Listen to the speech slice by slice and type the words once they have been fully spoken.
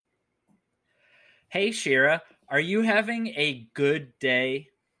Hey, Shira, are you having a good day?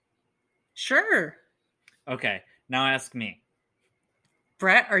 Sure. Okay, now ask me.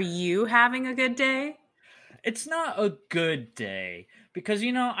 Brett, are you having a good day? It's not a good day because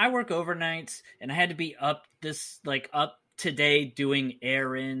I work overnights and I had to be up today doing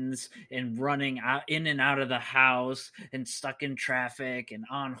errands and running out in and out of the house and stuck in traffic and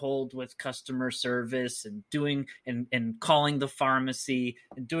on hold with customer service and doing and calling the pharmacy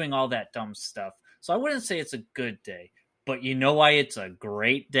and doing all that dumb stuff. So I wouldn't say it's a good day, but you know why it's a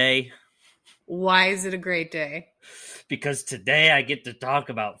great day? Why is it a great day? Because today I get to talk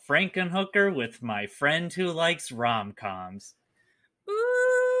about Frankenhooker with my friend who likes rom-coms.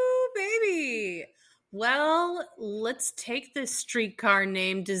 Ooh, baby. Well, let's take this streetcar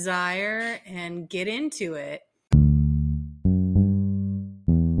named Desire and get into it.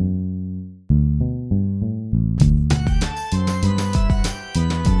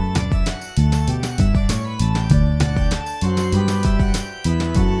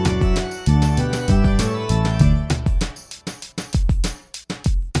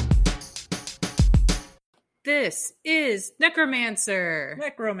 This is Necromancer.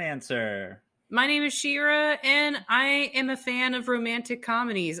 Necromancer. My name is Shira, and I am a fan of romantic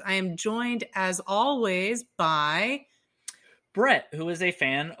comedies. I am joined, as always, by Brett, who is a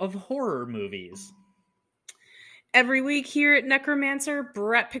fan of horror movies. every week here at Necromancer.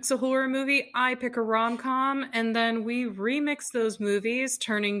 Brett picks a horror movie, I pick a rom-com, and then we remix those movies,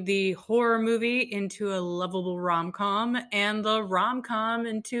 turning the horror movie into a lovable rom-com and the rom-com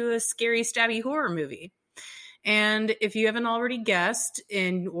into a scary, stabby horror movie. And if you haven't already guessed,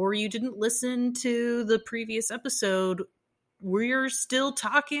 or you didn't listen to the previous episode, we're still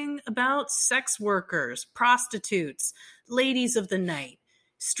talking about sex workers, prostitutes, ladies of the night,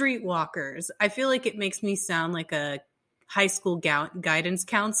 streetwalkers. I feel like it makes me sound like a high school guidance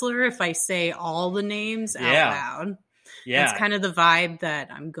counselor if I say all the names out loud. Yeah, that's kind of the vibe that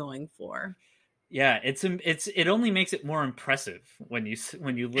I'm going for. Yeah, it only makes it more impressive when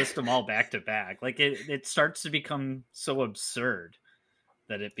you list them all back to back. Like it starts to become so absurd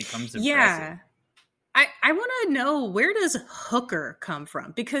that it becomes impressive. Yeah. I want to know, where does hooker come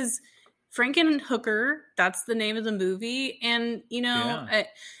from? Because Frankenhooker, that's the name of the movie. And,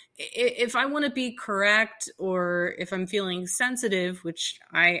 if I want to be correct, or if I'm feeling sensitive, which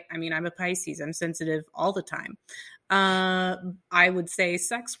I mean, I'm a Pisces, I'm sensitive all the time. I would say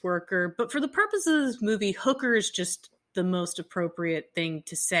sex worker, but for the purposes of this movie, hooker is just the most appropriate thing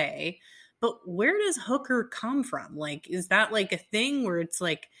to say. But where does hooker come from? Like, is that like a thing where it's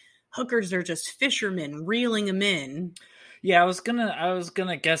like hookers are just fishermen reeling them in? Yeah, I was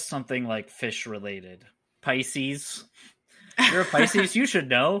gonna guess something like fish related. Pisces. You're a Pisces, you should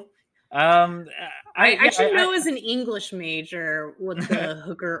know. I should know as an English major what the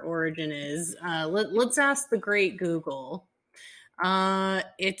hooker origin is. Let's ask the great Google.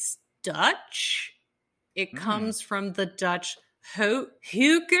 It's Dutch. It comes from the Dutch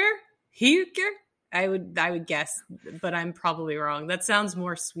hooker. I would guess, but I'm probably wrong. That sounds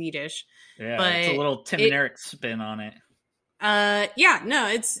more Swedish. Yeah, but it's a little Tim and Eric spin on it. Yeah, no,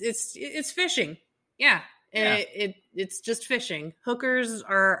 it's fishing. Yeah. It's just fishing. Hookers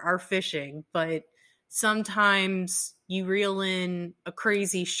are fishing, but sometimes you reel in a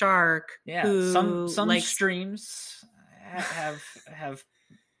crazy shark. Yeah, who some streams have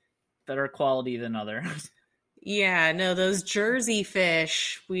better quality than others. Yeah, no, those Jersey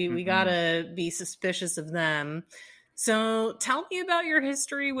fish, we gotta be suspicious of them. So tell me about your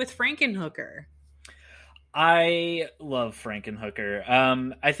history with Frankenhooker. I love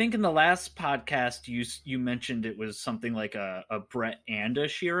Frankenhooker. I think in the last podcast you mentioned it was something like a Brett and a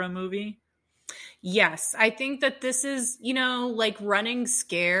Shira movie. Yes, I think that this is, like Running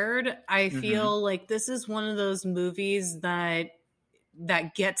Scared. I feel like this is one of those movies that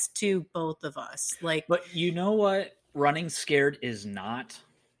gets to both of us. Like, but you know what? Running Scared is not.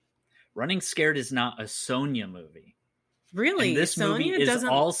 Running Scared is not a Sonia movie. Really? And this movie is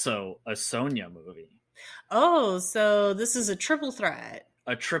also a Sonia movie. Oh, so this is a triple threat.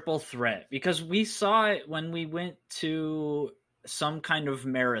 A triple threat, because we saw it when we went to some kind of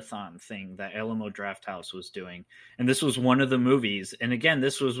marathon thing that Alamo Drafthouse was doing, and this was one of the movies. And again,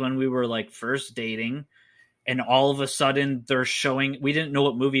 this was when we were like first dating, and all of a sudden they're showing, we didn't know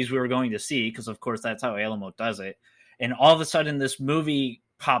what movies we were going to see, because of course that's how Alamo does it. And all of a sudden this movie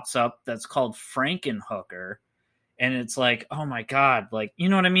pops up that's called Frankenhooker, and it's like, oh my god, like, you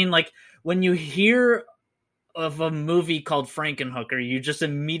know what I mean? Like, when you hear of a movie called Frankenhooker, you just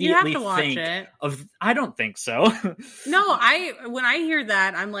immediately think of. I don't think so. No, when I hear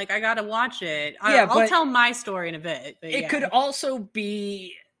that, I'm like, I gotta watch it. I'll tell my story in a bit. It could also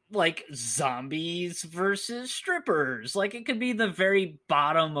be like zombies versus strippers. Like it could be the very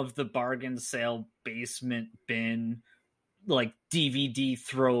bottom of the bargain sale basement bin, like DVD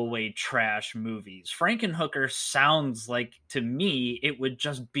throwaway trash movies. Frankenhooker sounds like, to me, it would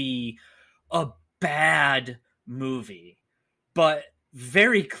just be a bad movie. But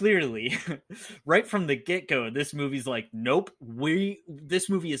very clearly, right from the get-go, this movie's like, nope, this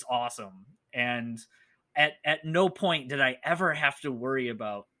movie is awesome. And at no point did I ever have to worry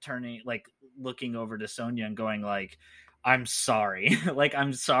about looking over to Sonia and going like, I'm sorry. Like,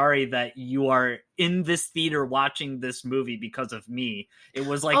 I'm sorry that you are in this theater watching this movie because of me. It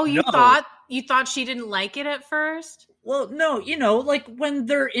was like, oh, you no. thought she didn't like it at first? Well, no, like when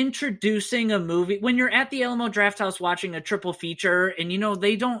they're introducing a movie, when you're at the Alamo Drafthouse watching a triple feature, and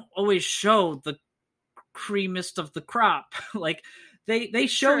they don't always show the creamest of the crop. Like they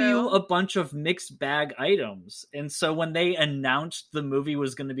show True. you a bunch of mixed bag items. And so when they announced the movie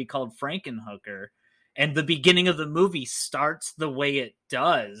was going to be called Frankenhooker, and the beginning of the movie starts the way it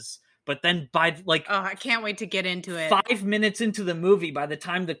does, but then by I can't wait to get into it. 5 minutes into the movie, by the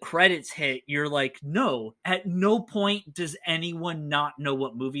time the credits hit, you're like, no, at no point does anyone not know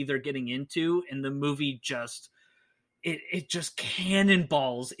what movie they're getting into. And the movie just, it just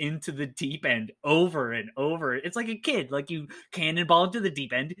cannonballs into the deep end over and over. It's like a kid, like you cannonball into the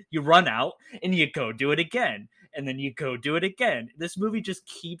deep end, you run out and you go do it again. And then you go do it again. This movie just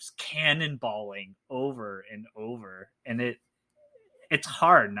keeps cannonballing over and over. And it's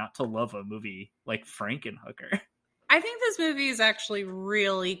hard not to love a movie like Frankenhooker. I think this movie is actually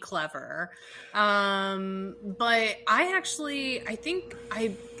really clever. But I think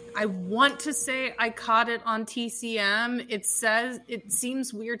I want to say I caught it on TCM. It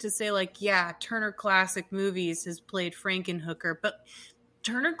seems weird to say like, yeah, Turner Classic Movies has played Frankenhooker, but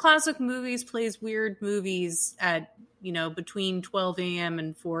Turner Classic Movies plays weird movies at, between 12 a.m.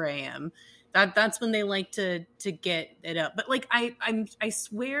 and 4 a.m. That's when they like to get it up. But like I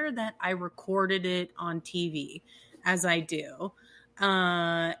swear that I recorded it on TV, as I do.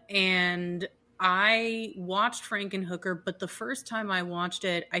 And I watched Frankenhooker, but the first time I watched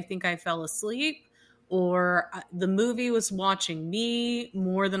it, I think I fell asleep, or the movie was watching me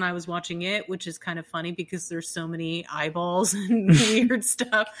more than I was watching it, which is kind of funny because there's so many eyeballs and weird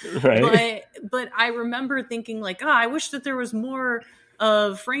stuff. Right. But I remember thinking like, I wish that there was more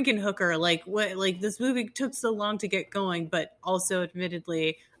of Frankenhooker. Like this movie took so long to get going, but also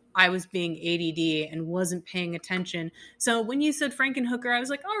admittedly, I was being ADD and wasn't paying attention. So when you said Frankenhooker, I was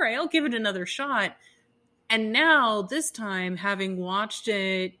like, all right, I'll give it another shot. And now this time, having watched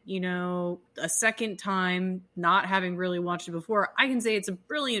it, a second time, not having really watched it before, I can say it's a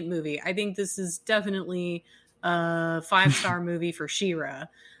brilliant movie. I think this is definitely a 5-star movie for She-Ra.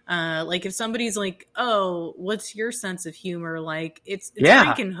 Like if somebody's like, oh, what's your sense of humor? Like it's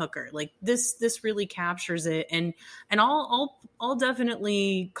Frankenhooker. Like this really captures it. And I'll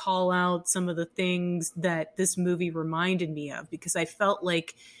definitely call out some of the things that this movie reminded me of, because I felt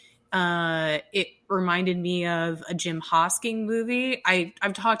like it reminded me of a Jim Hosking movie.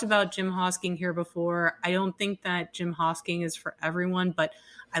 I've talked about Jim Hosking here before. I don't think that Jim Hosking is for everyone, but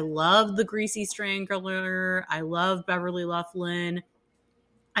I love The Greasy Strangler. I love Beverly Loughlin.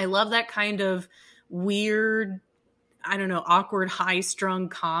 I love that kind of weird, I don't know, awkward, high-strung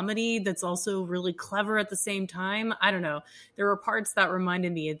comedy that's also really clever at the same time. I don't know. There were parts that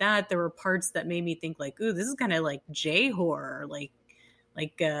reminded me of that. There were parts that made me think like, ooh, this is kind of like J-horror.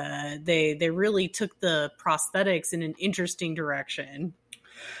 They really took the prosthetics in an interesting direction,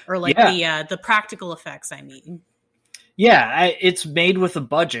 or like the practical effects. I mean, it's made with a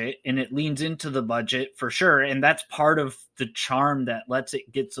budget and it leans into the budget for sure, and that's part of the charm that lets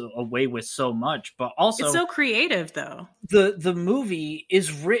it get away with so much. But also, it's so creative, though. The movie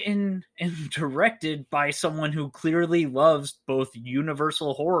is written and directed by someone who clearly loves both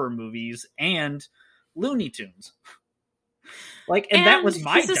Universal horror movies and Looney Tunes. And that was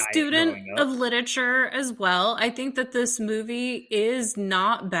my diet. He's a student of literature as well. I think that this movie is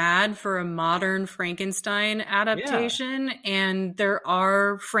not bad for a modern Frankenstein adaptation. Yeah. And there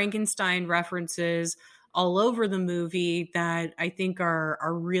are Frankenstein references all over the movie that I think are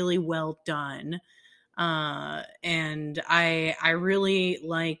really well done. And I really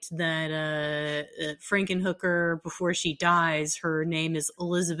liked that Frankenhooker, before she dies, her name is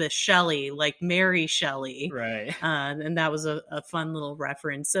Elizabeth Shelley, like Mary Shelley. Right. And that was a fun little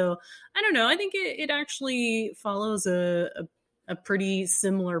reference. So I don't know. I think it actually follows a pretty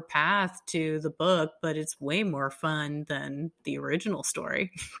similar path to the book, but it's way more fun than the original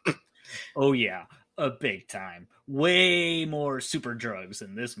story. Oh, yeah. a big time. Way more super drugs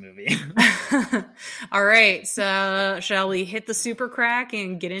in this movie. All right, so shall we hit the super crack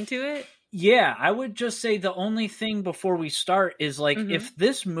and get into it? Yeah, I would just say the only thing before we start is like if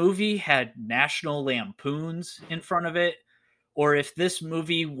this movie had National Lampoons in front of it, or if this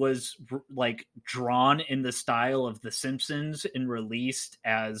movie was like drawn in the style of The Simpsons and released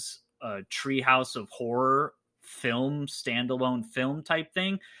as a Treehouse of Horror film, standalone film type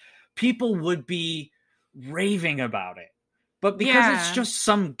thing, people would be raving about it. But because it's just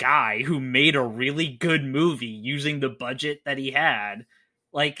some guy who made a really good movie using the budget that he had,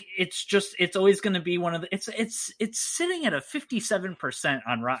 like it's always going to be one of the it's sitting at a 57%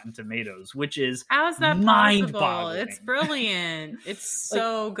 on Rotten Tomatoes, which is how is that possible? It's brilliant. It's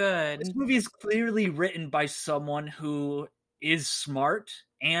so good. This movie is clearly written by someone who is smart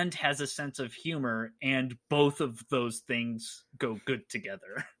and has a sense of humor, and both of those things go good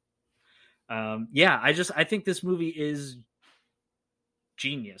together. I think this movie is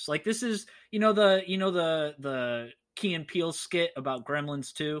genius. Like this is the Key and Peele skit about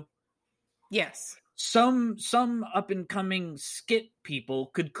Gremlins 2. Yes. Some up and coming skit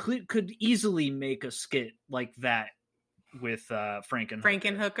people could easily make a skit like that with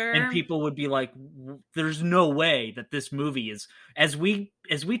Frankenhooker, and people would be like, "There's no way that this movie is as we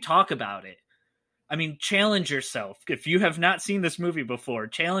talk about it." I mean, challenge yourself. If you have not seen this movie before,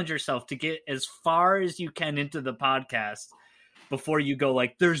 challenge yourself to get as far as you can into the podcast before you go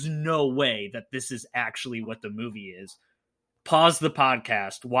like, there's no way that this is actually what the movie is. Pause the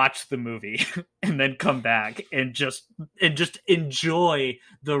podcast, watch the movie, and then come back and just enjoy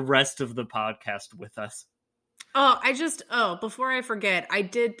the rest of the podcast with us. Before I forget, I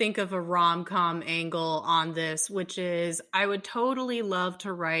did think of a rom-com angle on this, which is I would totally love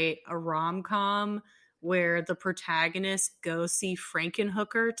to write a rom-com where the protagonists go see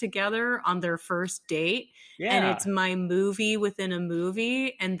Frankenhooker together on their first date. Yeah. And it's my movie within a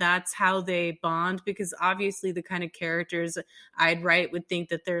movie. And that's how they bond, because obviously the kind of characters I'd write would think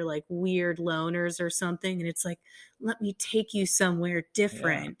that they're like weird loners or something. And it's like, let me take you somewhere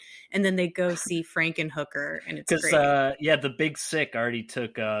different. Yeah. And then they go see Frankenhooker, and it's great. The Big Sick already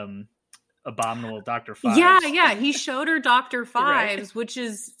took Abominable Dr. Phibes. Yeah, he showed her Dr. Phibes, right. Which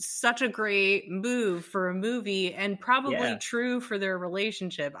is such a great move for a movie, and probably true for their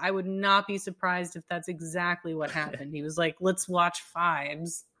relationship. I would not be surprised if that's exactly what happened. He was like, let's watch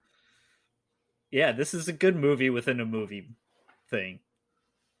Phibes. Yeah, this is a good movie within a movie thing.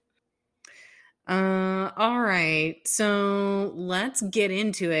 All right, so let's get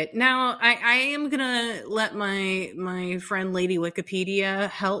into it. Now, I am gonna let my friend Lady Wikipedia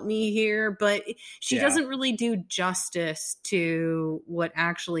help me here, but she doesn't really do justice to what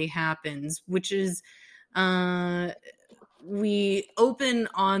actually happens, which is, we open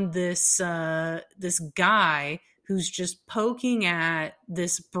on this guy who's just poking at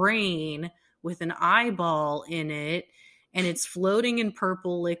this brain with an eyeball in it, and it's floating in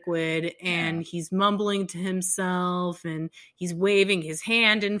purple liquid, and he's mumbling to himself, and he's waving his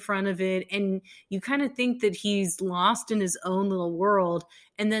hand in front of it, and you kind of think that he's lost in his own little world,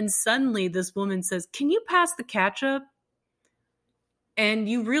 and then suddenly this woman says, "Can you pass the ketchup?" And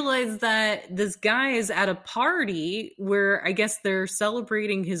you realize that this guy is at a party where I guess they're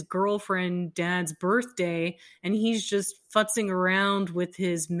celebrating his girlfriend dad's birthday, and he's just futzing around with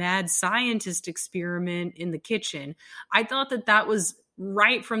his mad scientist experiment in the kitchen. I thought that was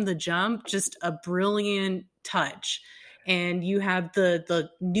right from the jump, just a brilliant touch. And you have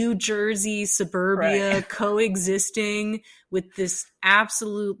the New Jersey suburbia coexisting with this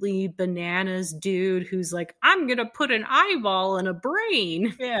absolutely bananas dude who's like, I'm going to put an eyeball in a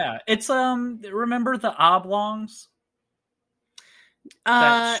brain. Yeah. It's, remember the Oblongs?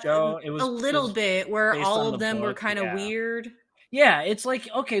 That show? It was a little bit where all of them were kind of weird. Yeah. It's like,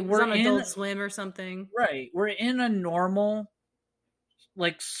 okay, we're on Adult Swim or something. Right. We're in a normal,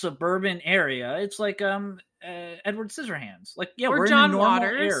 like, suburban area. It's like, Edward Scissorhands, like we're John in a normal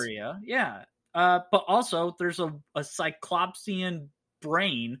Waters area, but also there's a Cyclopsian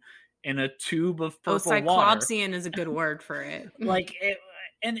brain in a tube of purple water. Cyclopsian is a good word for it.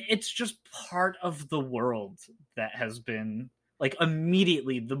 And it's just part of the world that has been like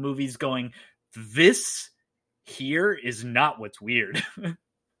immediately the movie's going, this here is not what's weird.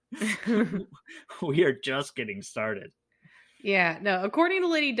 We are just getting started. Yeah, no, according to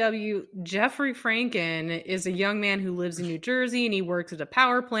Lady W, Jeffrey Franken is a young man who lives in New Jersey, and he works at a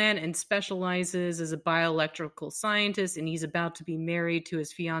power plant and specializes as a bioelectrical scientist, and he's about to be married to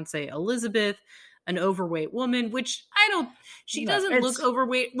his fiancée Elizabeth, an overweight woman, which She No, doesn't look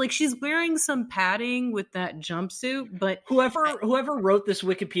overweight. Like, she's wearing some padding with that jumpsuit, but whoever wrote this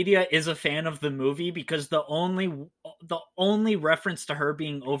Wikipedia is a fan of the movie, because the only reference to her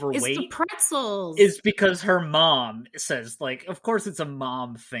being overweight is the pretzels. Is because her mom says, like, of course it's a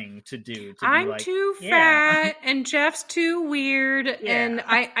mom thing to do. I'm like, too fat and Jeff's too weird. Yeah. And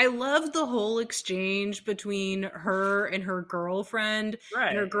I love the whole exchange between her and her girlfriend. Right.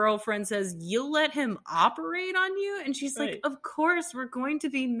 And her girlfriend says, "You'll let him operate on you?" And she's like, "Of course, we're going to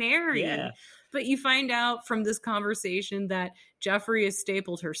be married." Yeah. But you find out from this conversation that Jeffrey has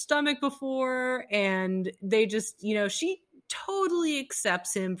stapled her stomach before, and they just, she totally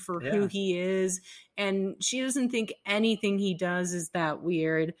accepts him for who he is, and she doesn't think anything he does is that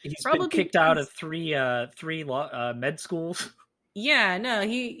weird. He's been kicked out of three med schools. Yeah, no,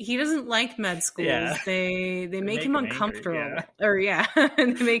 he doesn't like med schools. Yeah. They make him uncomfortable. Angry,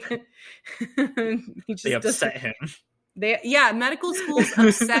 and they make him they upset him. Medical schools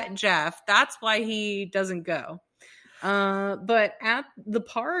upset Jeff. That's why he doesn't go. But at the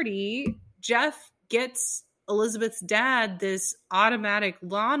party, Jeff gets Elizabeth's dad this automatic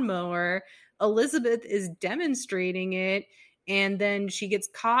lawnmower. Elizabeth is demonstrating it, and then she gets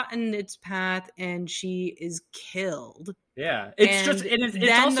caught in its path and she is killed. Yeah, it's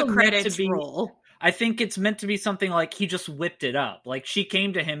then also the credits meant to be, roll. I think it's meant to be something like he just whipped it up. Like, she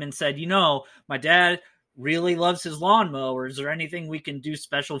came to him and said, my dad really loves his lawnmower. Is there anything we can do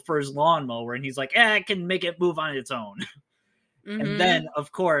special for his lawnmower? And he's like, I can make it move on its own. Mm-hmm. And then,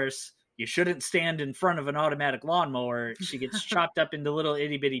 of course, you shouldn't stand in front of an automatic lawnmower. She gets chopped up into little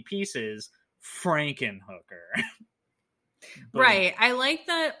itty bitty pieces. Frankenhooker. Right. I like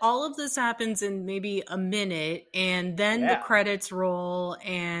that all of this happens in maybe a minute, and then the credits roll,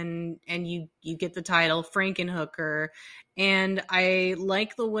 and you get the title Frankenhooker. And I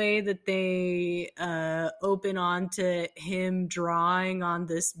like the way that they open on to him drawing on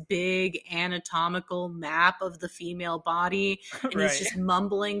this big anatomical map of the female body. And he's just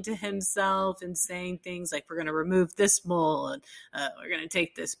mumbling to himself and saying things like, we're going to remove this mole, and we're going to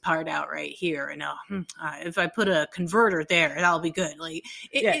take this part out right here. And if I put a converter there, that'll be good. Like,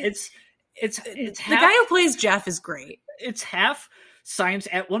 it's the guy who plays Jeff is great. It's half science.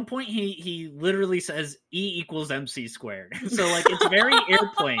 At one point he literally says E = MC squared. So, like, it's very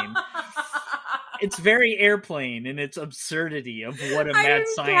airplane. It's very airplane in its absurdity of what a mad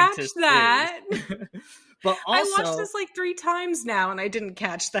scientist is. But also, I watched this like 3 times now and I didn't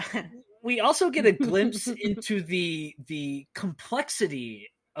catch that. We also get a glimpse into the complexity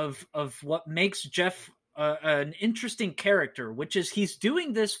of what makes Jeff an interesting character, which is he's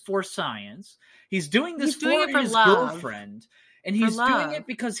doing this for science. He's doing this for his girlfriend. And he's doing it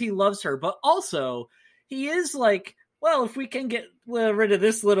because he loves her, but also he is like, well, if we can get rid of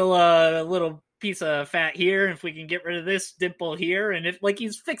this little piece of fat here, if we can get rid of this dimple here, and if, like,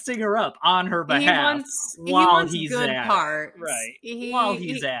 he's fixing her up on her behalf while he's good at parts. It. Right. While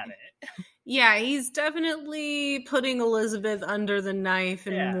he's at it. Yeah, he's definitely putting Elizabeth under the knife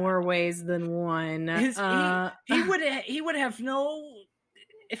in more ways than one. He would have no.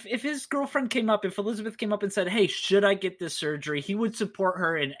 If his girlfriend came up, if Elizabeth came up and said, hey, should I get this surgery? He would support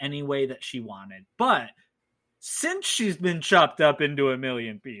her in any way that she wanted. But since she's been chopped up into a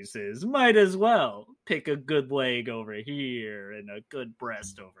million pieces, might as well pick a good leg over here and a good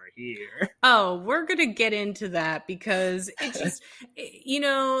breast over here. Oh, we're going to get into that because it's just, you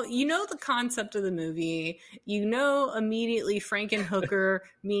know the concept of the movie. Immediately Frankenhooker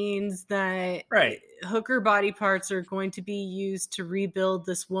means that hooker body parts are going to be used to rebuild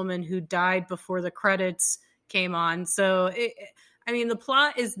this woman who died before the credits came on. So the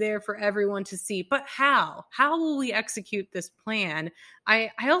plot is there for everyone to see, but how? How will we execute this plan?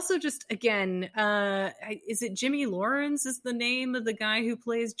 I also just, again, is it Jimmy Lawrence is the name of the guy who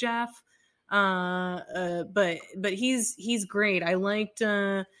plays Jeff? But he's great. I liked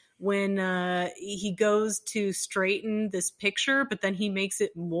when he goes to straighten this picture, but then he makes it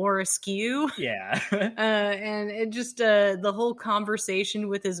more askew. Yeah. And it just the whole conversation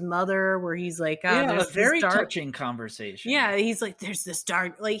with his mother where he's like, there's a very touching conversation. Yeah, he's like, there's this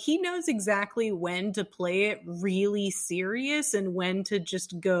dark, like, he knows exactly when to play it really serious and when to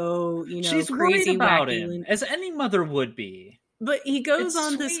just go, she's crazy about wacky it, as any mother would be. But he goes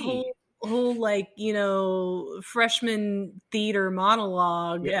on this whole like, freshman theater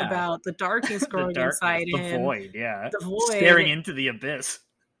monologue about the darkness growing inside him. The void, staring into the abyss.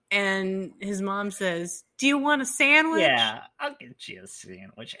 And his mom says, do you want a sandwich? Yeah, I'll get you a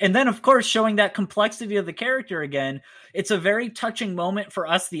sandwich. And then, of course, showing that complexity of the character again, it's a very touching moment for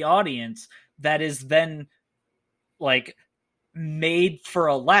us, the audience, that is then, like, made for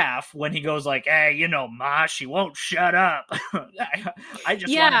a laugh when he goes like, hey, you know, Ma, she won't shut up. I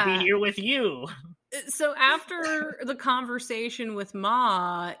just want to be here with you. So after the conversation with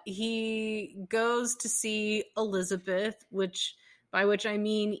Ma, he goes to see Elizabeth, by which I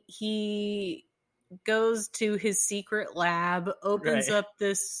mean he goes to his secret lab, opens up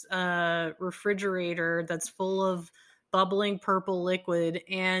this refrigerator that's full of bubbling purple liquid,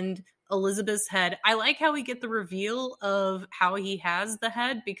 and Elizabeth's head. I like how we get the reveal of how he has the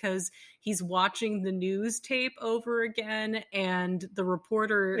head, because he's watching the news tape over again, and the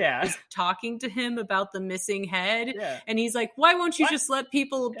reporter is talking to him about the missing head, and he's like, why won't you just let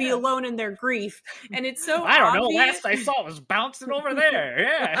people be alone in their grief? And it's so I don't know, last I saw it was bouncing over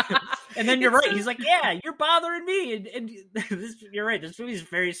there. And then you're right, he's like, yeah, you're bothering me. And you're right, this movie's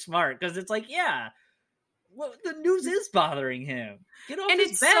very smart, because it's like, well, the news is bothering him. Get off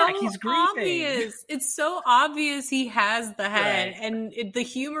his back. He's grieving. Obvious. It's so obvious he has the head. And the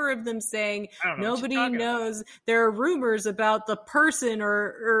humor of them saying nobody knows. There are rumors about the person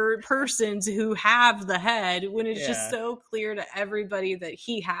or persons who have the head, when it's just so clear to everybody that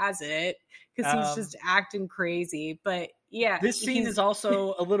he has it, because he's just acting crazy. But this scene is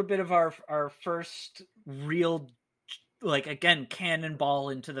also a little bit of our first real, like, again, cannonball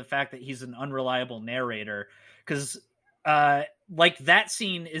into the fact that he's an unreliable narrator, because like, that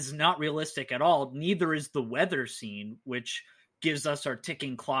scene is not realistic at all. Neither is the weather scene, which gives us our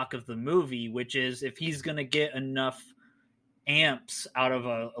ticking clock of the movie, which is, if he's going to get enough amps out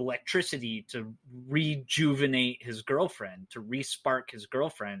of electricity to rejuvenate his girlfriend, to respark his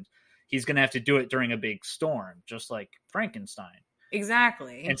girlfriend, he's going to have to do it during a big storm, just like Frankenstein.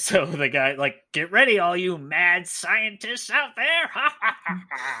 Exactly. And so the guy, like, get ready, all you mad scientists out there. Ha ha ha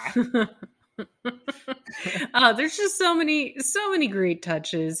ha. There's just so many great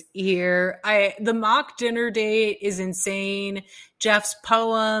touches here. The mock dinner date is insane. Jeff's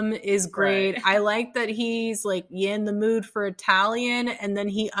poem is great. Right. I like that he's like, in the mood for Italian, and then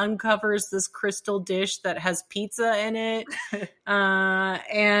he uncovers this crystal dish that has pizza in it.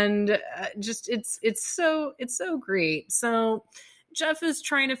 Just it's so great. So Jeff is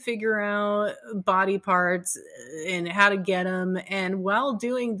trying to figure out body parts and how to get them. And while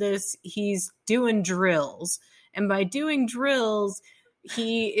doing this, he's doing drills. And by doing drills,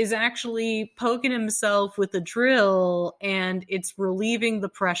 he is actually poking himself with a drill, and it's relieving the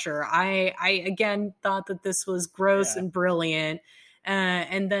pressure. I again thought that this was gross and brilliant.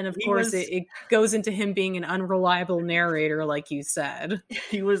 And then, of course, it goes into him being an unreliable narrator, like you said.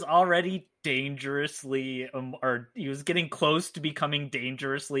 He was already dangerously, or he was getting close to becoming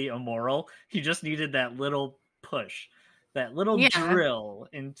dangerously immoral. He just needed that little push, that little drill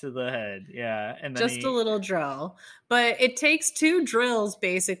into the head. Yeah. And then just a little drill. But it takes 2 drills,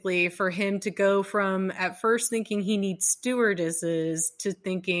 basically, for him to go from at first thinking he needs stewardesses to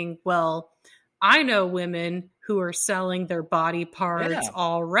thinking, well, I know women who are selling their body parts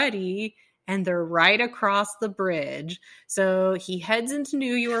already, and they're right across the bridge. So he heads into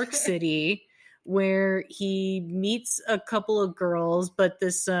New York City, where he meets a couple of girls, but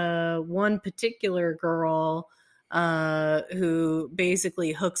this one particular girl who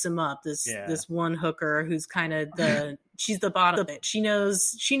basically hooks him up. This one hooker who's kind of she's the bottom of it. She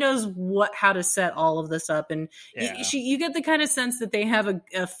knows how to set all of this up, and you get the kind of sense that they have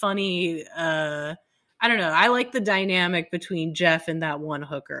a funny. I don't know. I like the dynamic between Jeff and that one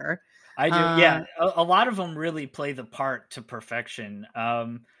hooker. I do. A lot of them really play the part to perfection.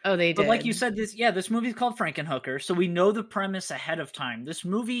 They did. But like you said, this movie is called Frankenhooker, so we know the premise ahead of time. This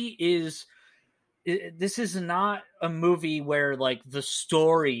movie is. This is not a movie where, like, the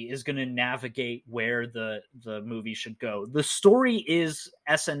story is going to navigate where the movie should go. The story is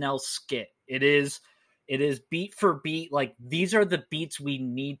SNL skit. It is beat for beat. Like, these are the beats we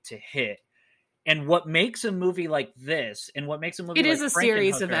need to hit. And what makes a movie like this, and what makes a movie it like is a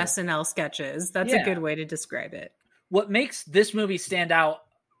series of SNL sketches. That's a good way to describe it. What makes this movie stand out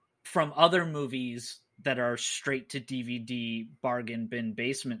from other movies that are straight to DVD bargain bin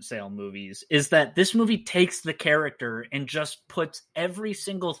basement sale movies is that this movie takes the character and just puts every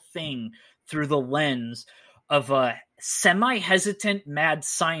single thing through the lens of a semi-hesitant mad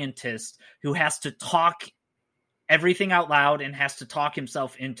scientist who has to talk everything out loud and has to talk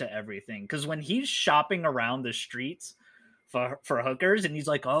himself into everything. Because when he's shopping around the streets for hookers, and he's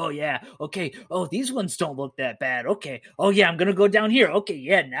like, oh yeah, okay, oh these ones don't look that bad, okay, oh yeah, I'm gonna go down here, okay,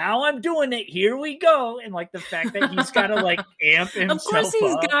 yeah, now I'm doing it, here we go. And like the fact that he's gotta like amp himself of course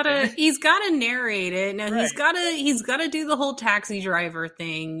he's gotta narrate it. Now Right. he's gotta do the whole taxi driver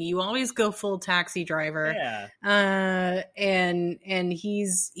thing. You always go full taxi driver. Yeah. And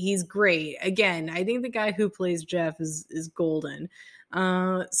he's great. Again, I think the guy who plays Jeff is golden.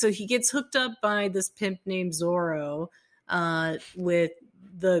 So he gets hooked up by this pimp named Zorro with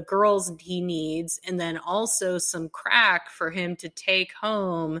the girls he needs, and then also some crack for him to take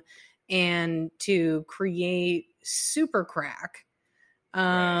home and to create super crack.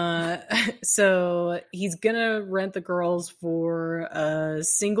 So he's gonna rent the girls for a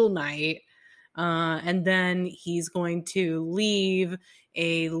single night, and then he's going to leave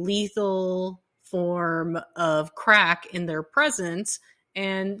a lethal form of crack in their presence,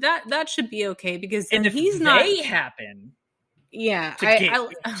 and that should be okay, because then And if he's they not happen yeah to get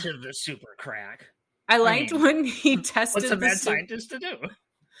to the super crack, I liked when he tested what's a mad scientist to do?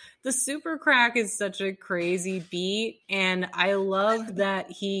 The super crack is such a crazy beat, and I love that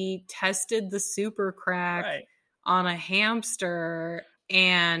he tested the super crack on a hamster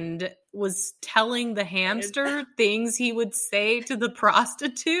and was telling the hamster things he would say to the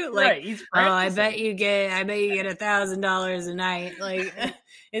prostitute, like, "Oh, I bet you get $1,000 a night." Like,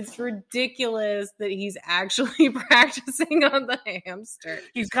 it's ridiculous that he's actually practicing on the hamster.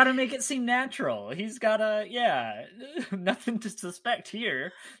 He's got to make it seem natural. He's got to, nothing to suspect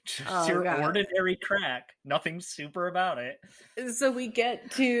here. Just your ordinary crack. Nothing super about it. So we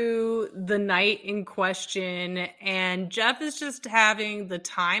get to the night in question, and Jeff is just having the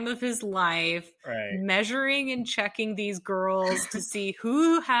time of his life, measuring and checking these girls to see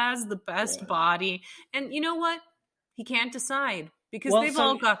who has the best body. And you know what? He can't decide, because they've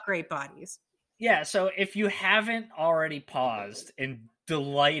all got great bodies. Yeah, so if you haven't already paused and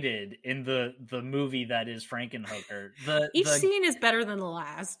delighted in the movie that is Frankenhooker, each scene is better than the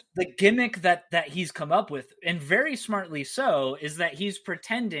last. The gimmick that he's come up with, and very smartly so, is that he's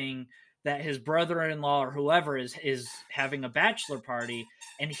pretending that his brother-in-law or whoever is having a bachelor party,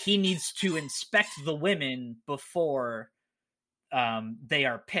 and he needs to inspect the women before they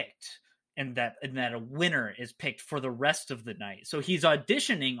are picked. And that a winner is picked for the rest of the night. So he's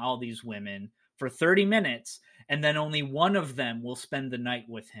auditioning all these women for 30 minutes, and then only one of them will spend the night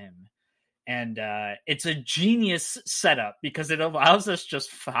with him. And it's a genius setup, because it allows us just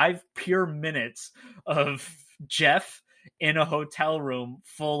 5 pure minutes of Jeff in a hotel room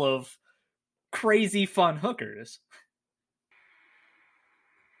full of crazy fun hookers.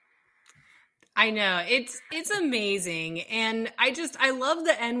 I know, it's amazing, and I love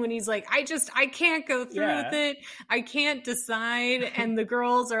the end when he's like, I can't go through with it, I can't decide, and the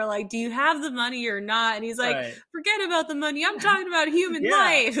girls are like, do you have the money or not? And he's like, forget about the money, I'm talking about human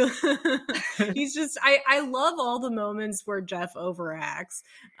life. He's just, I love all the moments where Jeff overacts,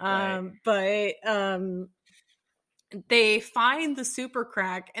 but they find the super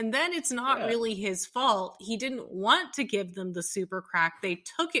crack, and then it's not really his fault. He didn't want to give them the super crack. They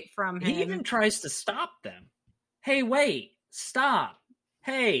took it from him. He even tries to stop them. Hey, wait, stop.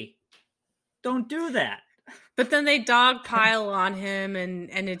 Hey, don't do that. But then they dogpile on him, and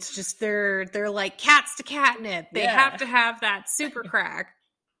it's just they're like cats to catnip. They have to have that super crack.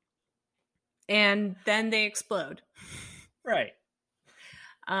 And then they explode. Right.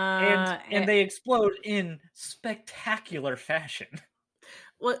 And they explode in spectacular fashion.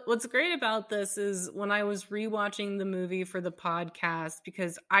 What's great about this is when I was rewatching the movie for the podcast,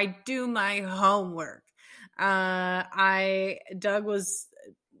 because I do my homework. Doug was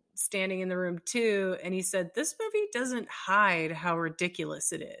standing in the room too, and he said, this movie doesn't hide how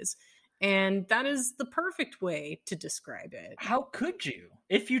ridiculous it is. And that is the perfect way to describe it. How could you?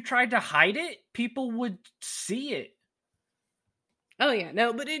 If you tried to hide it, people would see it. Oh yeah,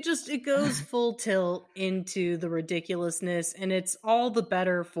 no, but it goes full tilt into the ridiculousness, and it's all the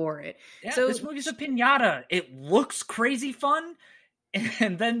better for it. Yeah, so this movie's a piñata. It looks crazy fun,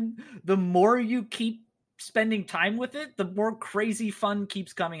 and then the more you keep spending time with it, the more crazy fun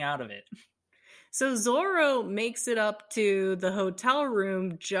keeps coming out of it. So Zorro makes it up to the hotel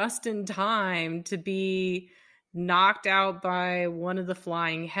room just in time to be knocked out by one of the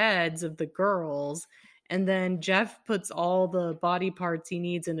flying heads of the girls. And then Jeff puts all the body parts he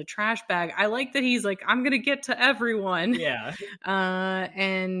needs in a trash bag. I like that he's like, I'm going to get to everyone. Yeah.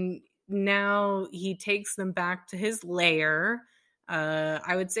 And now he takes them back to his lair.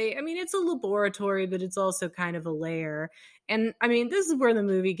 I would say, I mean, it's a laboratory, but it's also kind of a lair. And I mean, this is where the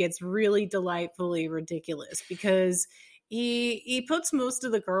movie gets really delightfully ridiculous, because He puts most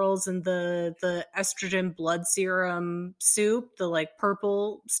of the girls in the estrogen blood serum soup, the like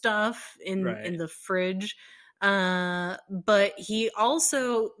purple stuff in Right. the fridge. But he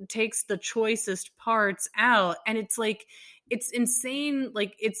also takes the choicest parts out, and it's like it's insane.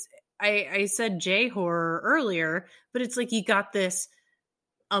 Like it's I said J horror earlier, but it's like you got this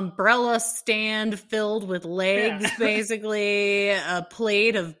umbrella stand filled with legs, Yeah. basically a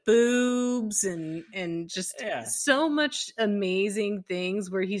plate of boobs, and just Yeah. so much amazing things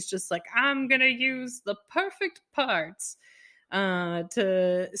where he's just like, I'm gonna use the perfect parts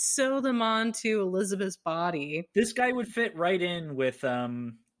to sew them onto Elizabeth's body. This guy would fit right in with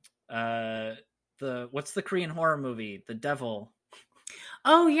the what's the Korean horror movie? The Devil.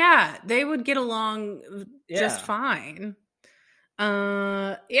 Oh yeah, they would get along just Yeah. fine.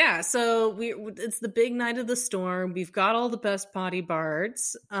 Yeah, so it's the big night of the storm. We've got all the best body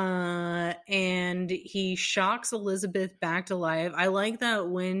parts. And he shocks Elizabeth back to life. I like that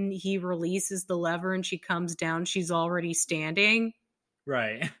when he releases the lever and she comes down, she's already standing.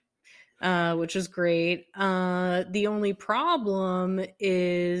 Right. Which is great. The only problem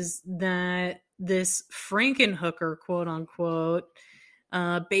is that this Frankenhooker, quote unquote,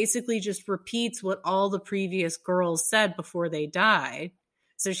 basically just repeats what all the previous girls said before they died.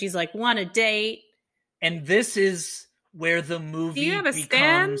 So she's like, want a date? And this is where the movie Do you have a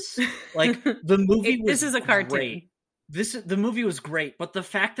stand? becomes like the movie was this is a cartoon. great. The movie was great, but the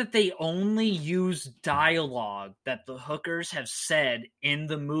fact that they only use dialogue that the hookers have said in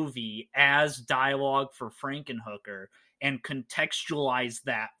the movie as dialogue for Frankenhooker and contextualize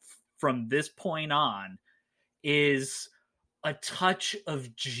that from this point on is a touch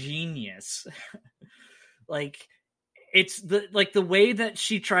of genius. Like it's the way that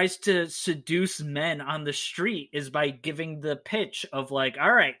she tries to seduce men on the street is by giving the pitch of like,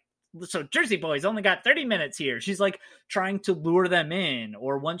 all right, so Jersey Boys only got 30 minutes here. She's like trying to lure them in,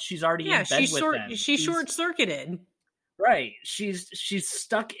 or once she's already in bed with them. She's short-circuited. Right. She's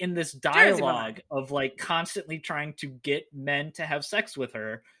stuck in this dialogue of like constantly trying to get men to have sex with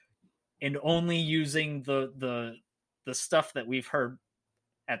her and only using the stuff that we've heard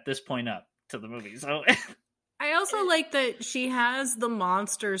at this point up to the movie. So I also like that she has the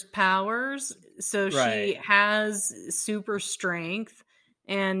monster's powers. So right. She has super strength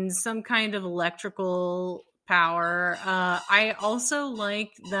and some kind of electrical power. I also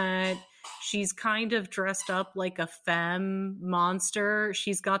like that she's kind of dressed up like a femme monster.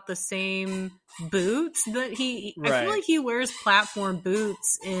 She's got the same boots that Right. I feel like he wears platform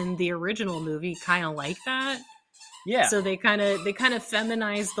boots in the original movie, kind of like that. Yeah. So they kind of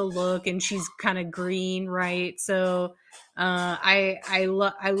feminize the look, and she's kind of green, right? So I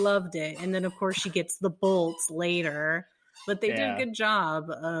loved it. And then of course she gets the bolts later. But they did a good job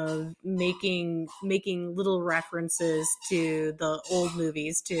of making little references to the old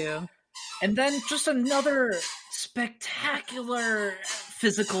movies too. And then just another spectacular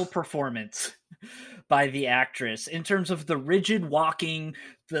physical performance by the actress in terms of the rigid walking,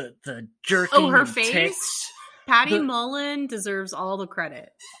 the jerking. Oh, her face. Ticks, Patty Mullen deserves all the credit.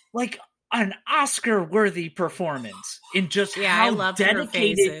 Like an Oscar-worthy performance in just how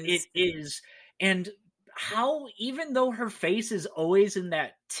dedicated it is, and how even though her face is always in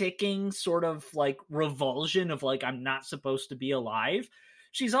that ticking sort of like revulsion of like I'm not supposed to be alive,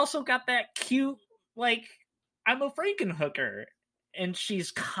 she's also got that cute like I'm a Frankenhooker, and she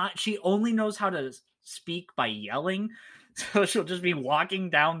only knows how to speak by yelling, so she'll just be walking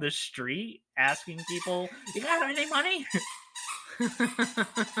down the street asking people, "You got any money?"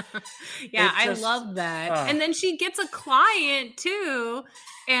 Yeah, I love that. And then she gets a client too.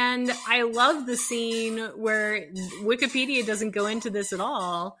 And I love the scene where Wikipedia doesn't go into this at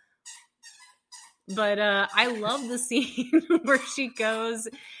all. But I love the scene where she goes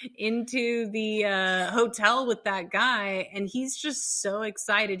into the hotel with that guy, and he's just so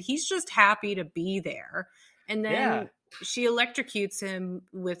excited. He's just happy to be there. And then she electrocutes him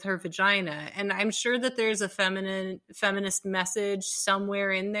with her vagina. And I'm sure that there's a feminist message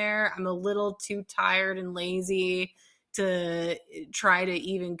somewhere in there. I'm a little too tired and lazy to try to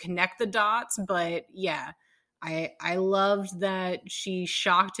even connect the dots. But yeah, I loved that she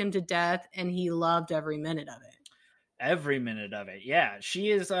shocked him to death, and he loved every minute of it. Every minute of it. Yeah. She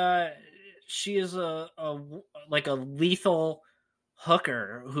is a like a lethal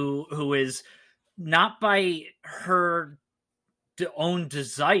hooker who is not by her own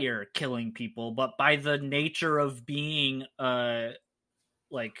desire killing people, but by the nature of being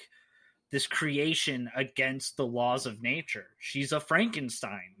like this creation against the laws of nature. She's a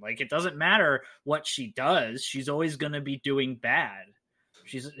Frankenstein. Like it doesn't matter what she does, she's always going to be doing bad.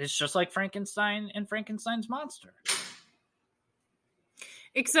 It's just like Frankenstein and Frankenstein's monster.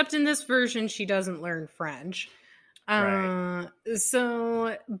 Except in this version, she doesn't learn French. Right.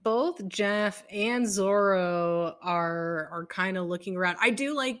 So both Jeff and Zorro are kind of looking around. I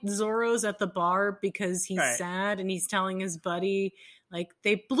do like Zorro's at the bar because he's Right. sad and he's telling his buddy, like,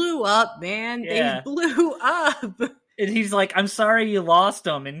 they blew up, man. They Yeah. blew up. And he's like, I'm sorry you lost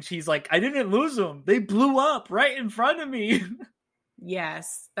them. And she's like, I didn't lose them. They blew up right in front of me.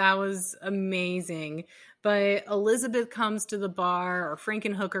 Yes, that was amazing. But Elizabeth comes to the bar, or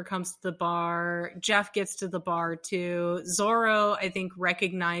Frankenhooker comes to the bar. Jeff gets to the bar too. Zorro, I think,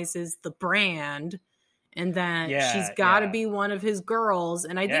 recognizes the brand and that she's got to be one of his girls.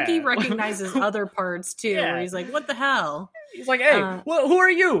 And I think he recognizes other parts too, where he's like, what the hell? He's like, hey, who are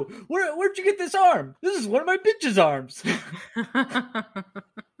you? Where'd you get this arm? This is one of my bitch's arms.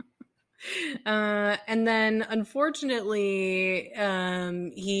 And then unfortunately,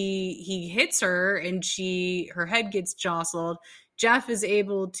 he hits her and her head gets jostled. Jeff is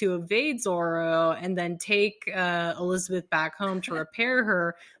able to evade Zorro and then take Elizabeth back home to repair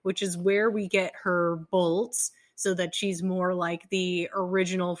her, which is where we get her bolts so that she's more like the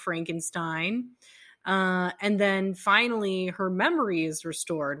original Frankenstein. And then finally her memory is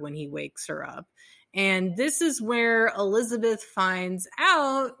restored when he wakes her up. And this is where Elizabeth finds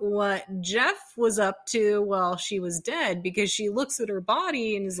out what Jeff was up to while she was dead, because she looks at her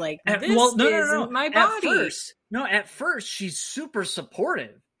body and is like, this isn't my body. At first, she's super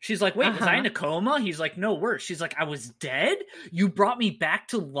supportive. She's like, wait, was I in a coma? He's like, no, worse. She's like, I was dead? You brought me back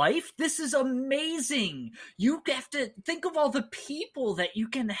to life? This is amazing. You have to think of all the people that you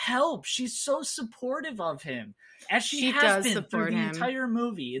can help. She's so supportive of him. As she has been through the entire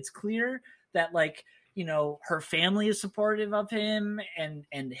movie. It's clear that, like, you know, her family is supportive of him and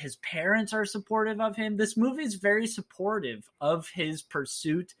his parents are supportive of him. This movie is very supportive of his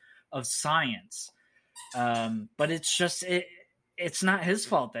pursuit of science. But it's just, it's not his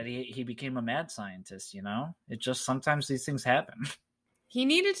fault that he became a mad scientist, you know? It just, sometimes these things happen. He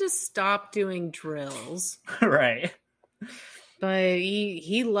needed to stop doing drills. Right. But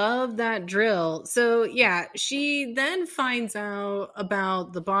he loved that drill. So yeah, she then finds out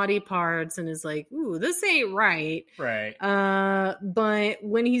about the body parts and is like, ooh, this ain't right. Right. But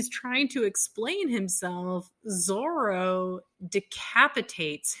when he's trying to explain himself, Zorro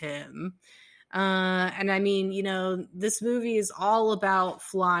decapitates him. And I mean, you know, this movie is all about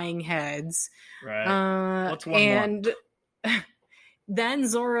flying heads. Right. What's one more? Then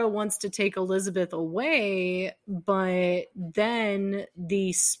Zorro wants to take Elizabeth away, but then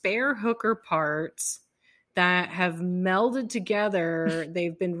the spare hooker parts that have melded together,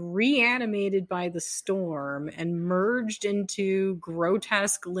 they've been reanimated by the storm and merged into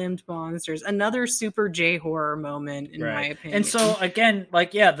grotesque limbed monsters. Another super J-horror moment, in my opinion. And so, again,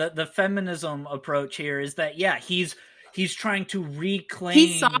 like, yeah, the feminism approach here is that, yeah, he's trying to reclaim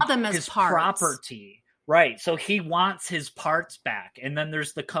he saw them as his parts. Property. Right, so he wants his parts back. And then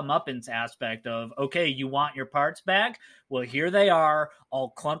there's the comeuppance aspect of, okay, you want your parts back? Well, here they are,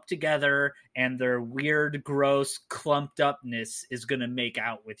 all clumped together, and their weird, gross clumped upness is going to make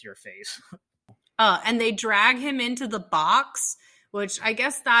out with your face. And they drag him into the box, which I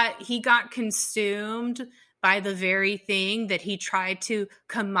guess that he got consumed by the very thing that he tried to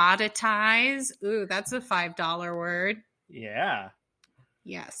commoditize. Ooh, that's a $5 word. Yeah.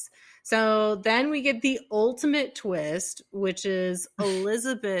 Yes. So then we get the ultimate twist, which is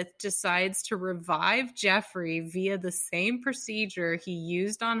Elizabeth decides to revive Jeffrey via the same procedure he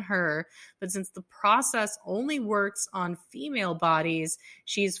used on her. But since the process only works on female bodies,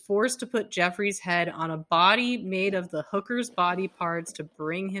 she's forced to put Jeffrey's head on a body made of the hooker's body parts to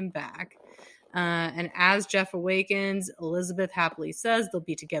bring him back. And as Jeff awakens, Elizabeth happily says they'll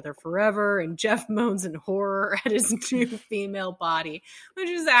be together forever, and Jeff moans in horror at his new female body, which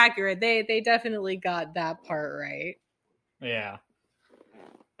is accurate. They definitely got that part right. Yeah.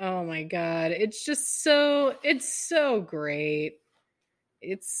 Oh my god, it's so great.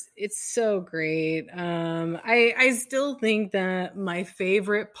 It's so great. I still think that my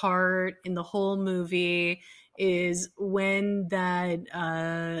favorite part in the whole movie is when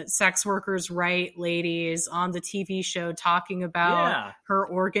that sex workers' right lady is on the TV show talking about her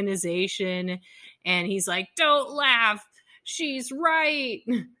organization, and he's like, don't laugh, she's right.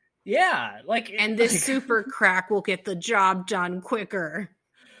 Yeah, like, and this super crack will get the job done quicker.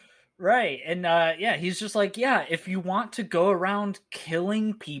 Right. And he's just like, yeah, if you want to go around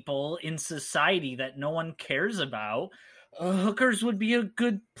killing people in society that no one cares about, hookers would be a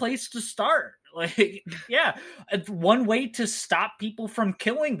good place to start. Like, yeah, one way to stop people from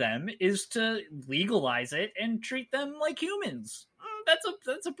killing them is to legalize it and treat them like humans.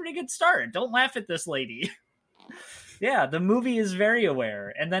 That's a pretty good start. Don't laugh at this lady. Yeah, the movie is very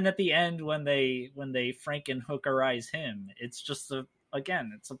aware. And then at the end when they Frankenhookerize him, it's just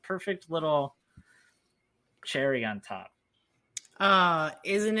it's a perfect little cherry on top.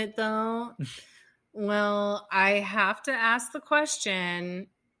 Isn't it though? Well, I have to ask the question,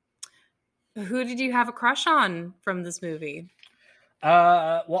 who did you have a crush on from this movie?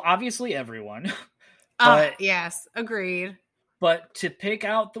 Well, obviously everyone. But yes, agreed. But to pick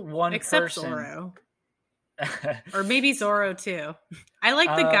out the one except person, Zorro. Or maybe Zorro too. I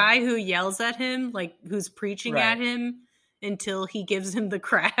like the guy who yells at him, like who's preaching at him until he gives him the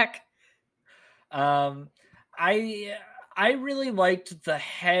crack. I really liked the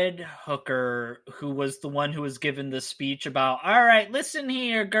head hooker who was the one who was given the speech about, all right, listen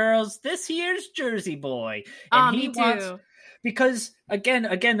here, girls, this here's Jersey Boy. And he wants, because again,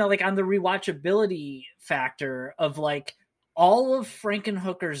 like on the rewatchability factor of like all of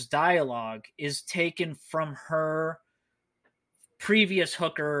Frankenhooker's dialogue is taken from her previous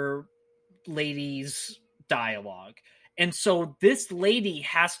hooker lady's dialogue. And so this lady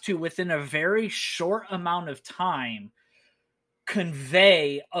has to, within a very short amount of time,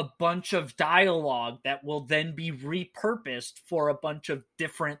 convey a bunch of dialogue that will then be repurposed for a bunch of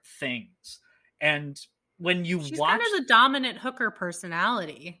different things. And when you She's watch, kind of the dominant hooker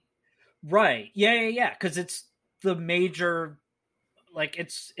personality, right? Yeah. Because it's the major, like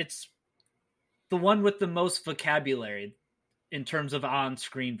it's the one with the most vocabulary in terms of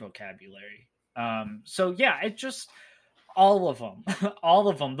on-screen vocabulary. So yeah, it just all of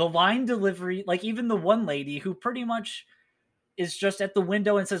them. The line delivery, like even the one lady who pretty much is just at the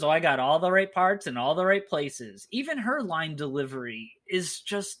window and says, oh, I got all the right parts in all the right places. Even her line delivery is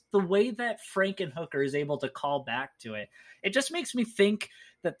just the way that Frankenhooker is able to call back to it. It just makes me think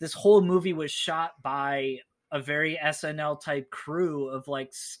that this whole movie was shot by a very SNL type crew of like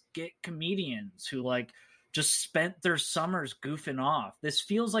skit comedians who like just spent their summers goofing off. This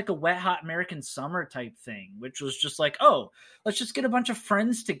feels like a Wet Hot American Summer type thing, which was just like, oh, let's just get a bunch of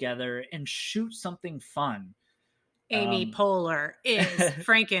friends together and shoot something fun. Amy Poehler is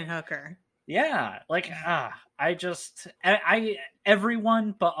Frankenhooker. Yeah, like I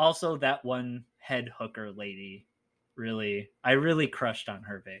everyone, but also that one head hooker lady. I really crushed on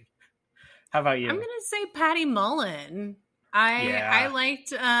her big. How about you? I'm gonna say Patty Mullen. I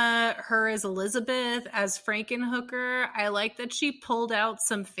liked her as Elizabeth, as Frankenhooker. I like that she pulled out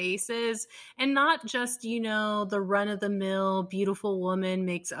some faces and not just, the run-of-the-mill beautiful woman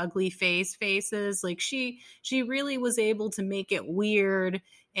makes ugly faces. Like she really was able to make it weird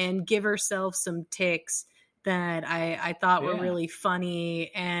and give herself some tics that I thought were really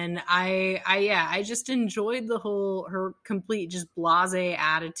funny. And I just enjoyed her complete just blasé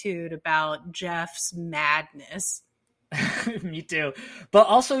attitude about Jeff's madness. Me too. But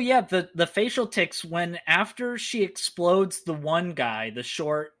also, yeah, the facial tics when after she explodes the one guy, the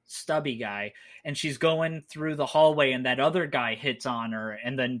short, stubby guy, and she's going through the hallway and that other guy hits on her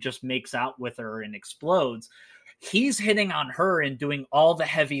and then just makes out with her and explodes. He's hitting on her and doing all the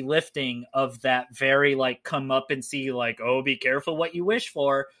heavy lifting of that very like come up and see like, oh, be careful what you wish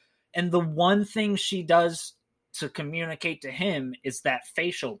for. And the one thing she does to communicate to him is that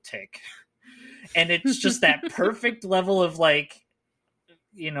facial tic. And it's just that perfect level of like,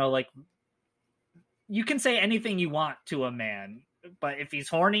 like you can say anything you want to a man, but if he's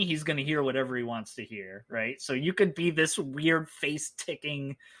horny, he's going to hear whatever he wants to hear. Right. So you could be this weird face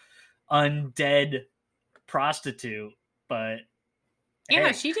ticking undead prostitute, but yeah,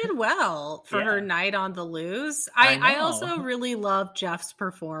 hey. She did well for her night on the loose. I also really love Jeff's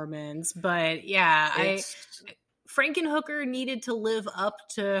performance, but Frankenhooker needed to live up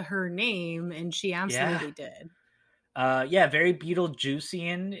to her name, and she absolutely did. Very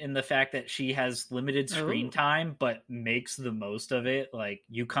Beetlejuicean in the fact that she has limited screen time, but makes the most of it. Like,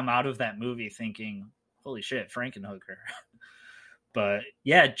 you come out of that movie thinking, holy shit, Frankenhooker. But,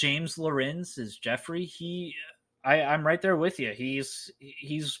 yeah, James Lorenz is Jeffrey. I'm right there with you. He's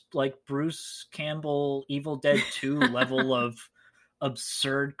like Bruce Campbell, Evil Dead 2 level of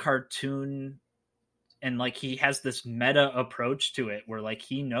absurd cartoon. And like he has this meta approach to it where like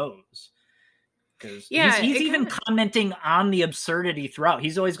he knows, because he's even commenting on the absurdity throughout.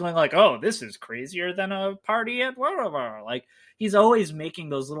 He's always going like, oh, this is crazier than a party at blah, blah, blah. Like he's always making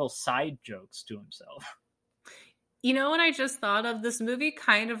those little side jokes to himself. You know what I just thought of? This movie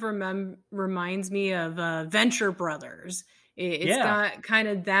kind of reminds me of Venture Brothers. It's got kind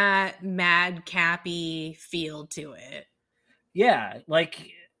of that madcappy feel to it. Yeah,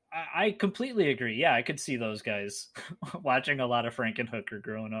 like I completely agree. Yeah, I could see those guys watching a lot of Frankenhooker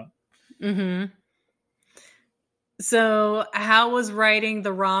growing up. Mm-hmm. So, how was writing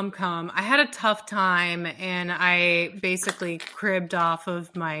the rom-com? I had a tough time, and I basically cribbed off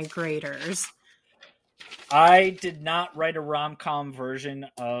of my graders. I did not write a rom-com version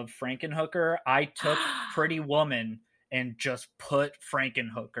of Frankenhooker. I took Pretty Woman and just put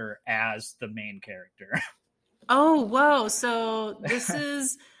Frankenhooker as the main character. Oh, whoa. So this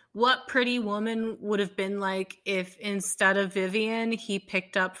is what Pretty Woman would have been like if instead of Vivian, he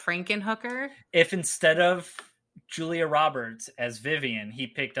picked up Frankenhooker. If instead of Julia Roberts as Vivian, he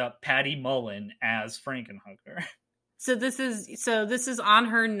picked up Patty Mullen as Frankenhooker. So this is on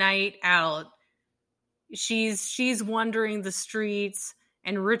her night out. She's wandering the streets,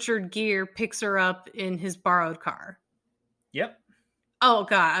 and Richard Gere picks her up in his borrowed car. Yep. Oh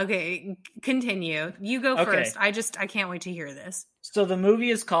God. Okay. Continue. You go first. I can't wait to hear this. So the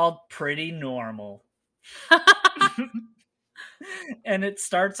movie is called Pretty Normal. And it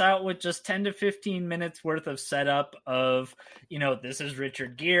starts out with just 10 to 15 minutes worth of setup of, this is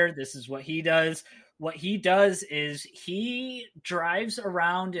Richard Gere. This is what he does. What he does is he drives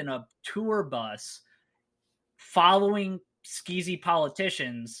around in a tour bus following skeezy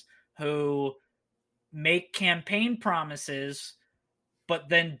politicians who make campaign promises but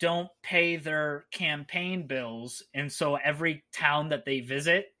then don't pay their campaign bills. And so every town that they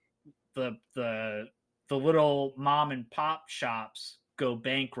visit, the little mom and pop shops go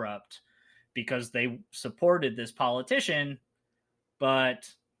bankrupt because they supported this politician, but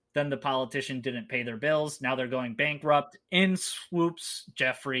then the politician didn't pay their bills. Now they're going bankrupt. In swoops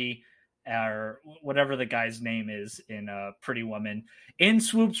Jeffrey, or whatever the guy's name is in Pretty Woman. In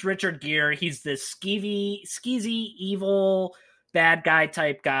swoops Richard Gere. He's this skeezy, evil, bad guy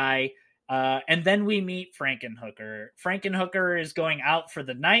type guy. And then we meet Frankenhooker. Frankenhooker is going out for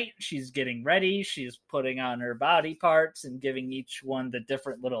the night. She's getting ready. She's putting on her body parts and giving each one the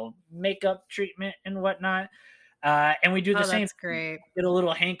different little makeup treatment and whatnot. And we do the same. That's great. Get a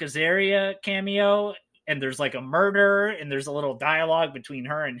little Hank Azaria cameo, and there's like a murder, and there's a little dialogue between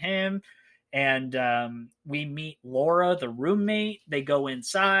her and him. And we meet Laura, the roommate. They go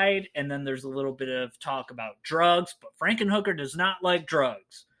inside, and then there's a little bit of talk about drugs. But Frankenhooker does not like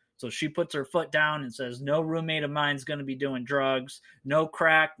drugs. So she puts her foot down and says, no roommate of mine's going to be doing drugs. No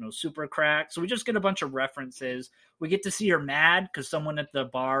crack, no super crack. So we just get a bunch of references. We get to see her mad because someone at the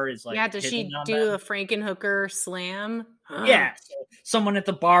bar is like... Yeah, does she do a Frankenhooker slam? Yeah, so someone at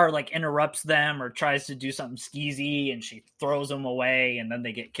the bar like interrupts them or tries to do something skeezy, and she throws them away, and then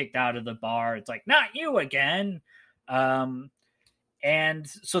they get kicked out of the bar. It's like, not you again. And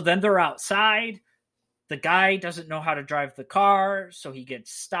so then they're outside. The guy doesn't know how to drive the car, so he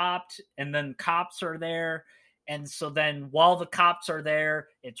gets stopped, and then cops are there. And so then while the cops are there,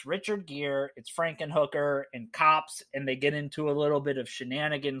 it's Richard Gere, it's Frankenhooker, and cops, and they get into a little bit of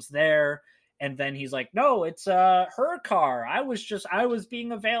shenanigans there. And then he's like, no, it's her car. I was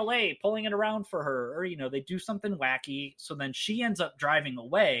being a valet, pulling it around for her. Or, they do something wacky. So then she ends up driving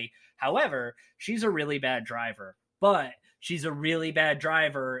away. However, she's a really bad driver. But she's a really bad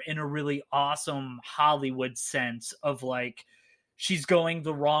driver in a really awesome Hollywood sense of like, she's going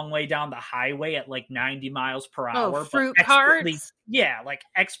the wrong way down the highway at like 90 miles per hour. Oh, fruit carts? Yeah, like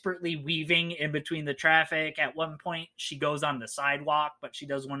expertly weaving in between the traffic. At one point, she goes on the sidewalk, but she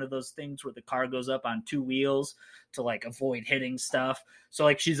does one of those things where the car goes up on two wheels to like avoid hitting stuff. So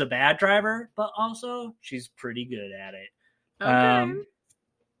like she's a bad driver, but also she's pretty good at it. Okay.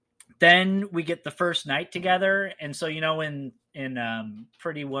 Then we get the first night together. And so, in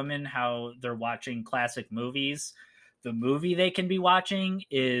Pretty Woman, how they're watching classic movies, the movie they can be watching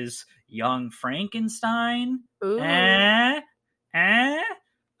is Young Frankenstein. Ooh. And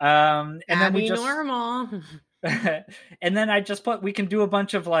then we just normal. and then I just we can do a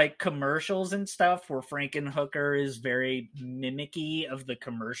bunch of like commercials and stuff where Frankenhooker is very mimicky of the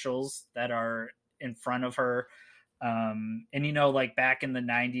commercials that are in front of her. And like back in the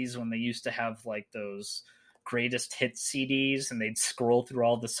 90s when they used to have like those greatest hits CDs and they'd scroll through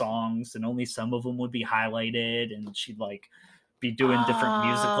all the songs and only some of them would be highlighted, and she'd like be doing different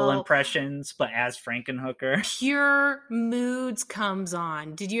musical impressions, but as Frankenhooker. Pure Moods comes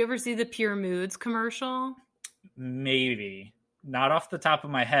on. Did you ever see the Pure Moods commercial? Maybe. Not off the top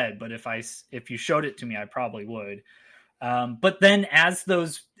of my head, but if you showed it to me, I probably would. But then as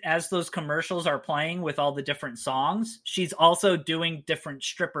those commercials are playing with all the different songs, she's also doing different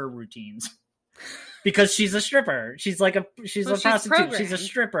stripper routines because she's a stripper. She's a prostitute. Programmed. She's a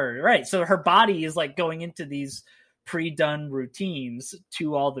stripper. Right. So her body is like going into these pre-done routines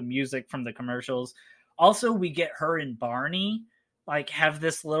to all the music from the commercials. Also, we get her and Barney. like have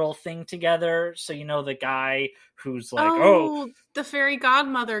this little thing together. So the guy who's like, oh, the fairy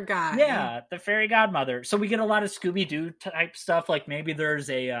godmother guy. Yeah, the fairy godmother. So we get a lot of Scooby-Doo type stuff. Like maybe there's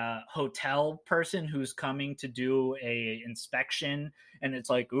a hotel person who's coming to do a inspection, and it's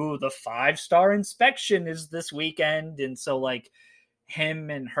like, ooh, the 5-star inspection is this weekend, and so like him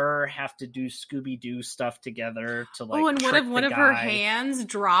and her have to do Scooby-Doo stuff together to like. Oh, and what if one of her guy. hands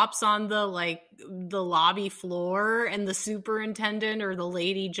drops on the lobby floor, and the superintendent or the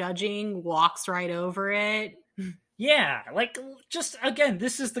lady judging walks right over it? Yeah, like just again,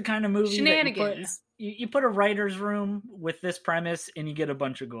 this is the kind of movie shenanigans. You put a writer's room with this premise, and you get a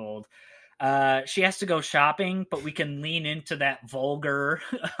bunch of gold. She has to go shopping, but we can lean into that vulgar,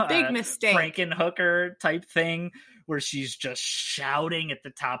 big mistake, Frankenhooker type thing where she's just shouting at the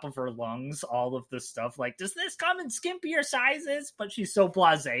top of her lungs all of this stuff. Like, does this come in skimpier sizes? But she's so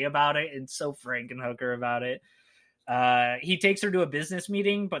blasé about it and so Frankenhooker about it. He takes her to a business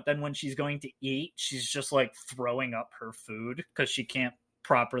meeting, but then when she's going to eat, she's just like throwing up her food because she can't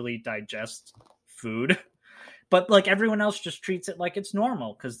properly digest food. But like everyone else just treats it like it's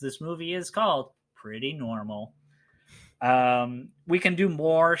normal because this movie is called Pretty Normal. We can do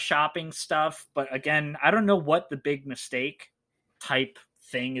more shopping stuff, but again, I don't know what the big mistake type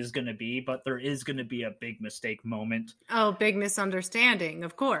thing is going to be, but there is going to be a big mistake moment. Oh, big misunderstanding,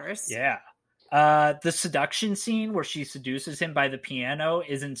 of course. Yeah. The seduction scene where she seduces him by the piano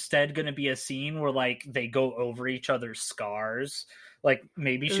is instead going to be a scene where like they go over each other's scars. Like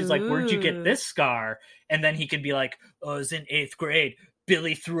maybe she's like, where'd you get this scar? And then he can be like, oh, I was in 8th grade.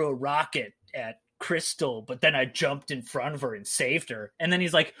 Billy threw a rocket at Crystal, but then I jumped in front of her and saved her. And then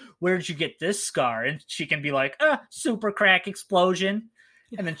he's like, where'd you get this scar? And she can be like, super crack explosion.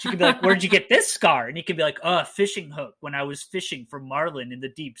 And then she could be like, where'd you get this scar? And he could be like, fishing hook when I was fishing for marlin in the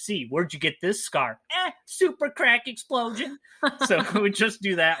deep sea. Where'd you get this scar? Super crack explosion. So we just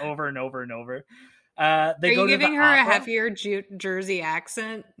do that over and over and over. Are you giving her a heavier Jersey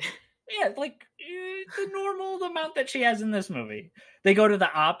accent? Yeah, like the normal amount that she has in this movie. They go to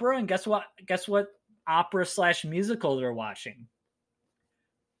the opera, and guess what? Guess what opera/musical they're watching?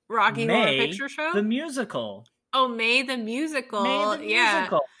 Rocky Horror Picture Show? The musical. Oh, May the musical. May the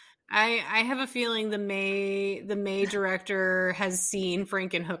musical. I have a feeling the May director has seen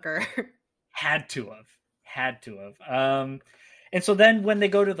Frankenhooker. Had to have. And so then when they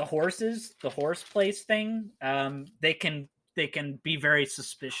go to the horse place thing, they can be very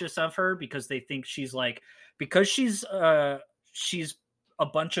suspicious of her because they think she's a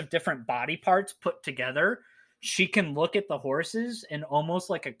bunch of different body parts put together. She can look at the horses and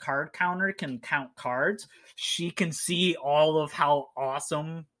almost like a card counter can count cards. She can see all of how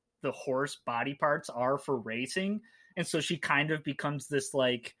awesome the horse body parts are for racing. And so she kind of becomes this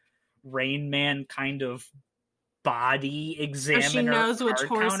like Rain Man kind of body examiner. She knows which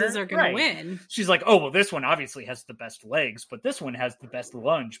horses are going to win. She's like, oh, well, this one obviously has the best legs, but this one has the best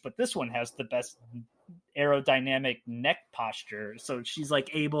lunge, but this one has the best aerodynamic neck posture. So she's like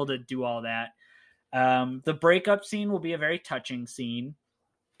able to do all that. The breakup scene will be a very touching scene,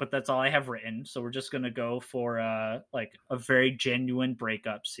 but that's all I have written. So we're just going to go for like a very genuine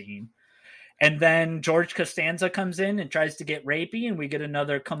breakup scene. And then George Costanza comes in and tries to get rapey, and we get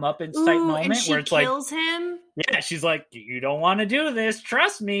another comeuppance type moment where it's kills him. Yeah, she's like, you don't want to do this,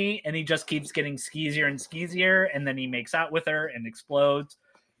 trust me. And he just keeps getting skeezier and skeezier, and then he makes out with her and explodes.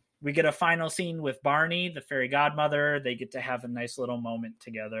 We get a final scene with Barney, the fairy godmother. They get to have a nice little moment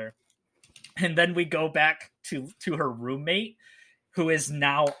together. And then we go back to her roommate, who is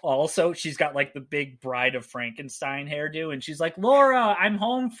now also, she's got like the big Bride of Frankenstein hairdo. And she's like, Laura, I'm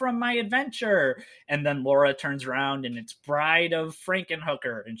home from my adventure. And then Laura turns around and it's Bride of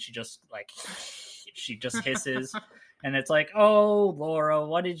Frankenhooker. And she just hisses. And it's like, oh, Laura,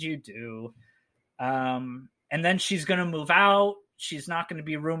 what did you do? And then she's going to move out. She's not going to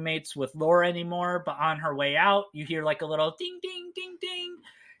be roommates with Laura anymore. But on her way out, you hear like a little ding, ding, ding, ding.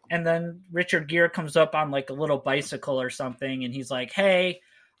 And then Richard Gere comes up on like a little bicycle or something. And he's like, hey,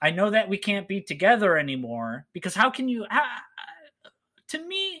 I know that we can't be together anymore because how can you, to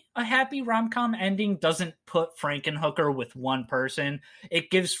me, a happy rom-com ending doesn't put Frankenhooker with one person. It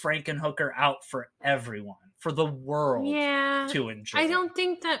gives Frankenhooker out for everyone, for the world to enjoy. I don't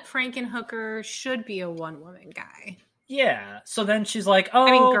think that Frankenhooker should be a one-woman guy. Yeah. So then she's like,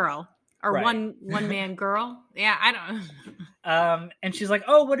 girl. Or one man girl. Yeah, I don't. And she's like,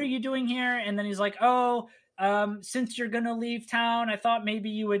 oh, what are you doing here? And then he's like, since you're going to leave town, I thought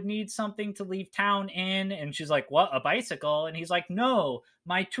maybe you would need something to leave town in. And she's like, what, a bicycle? And he's like, no,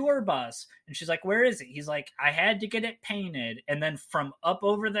 my tour bus. And she's like, where is it? He's like, I had to get it painted. And then from up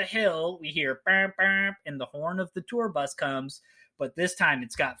over the hill, we hear, burp, burp, and the horn of the tour bus comes. but this time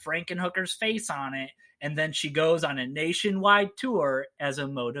it's got Frankenhooker's face on it. And then she goes on a nationwide tour as a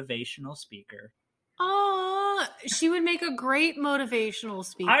motivational speaker. Oh, she would make a great motivational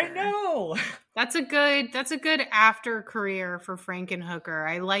speaker. I know. That's a good after career for Frankenhooker.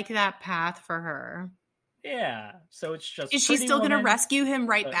 I like that path for her. Yeah. So it's just. Is she still going to rescue him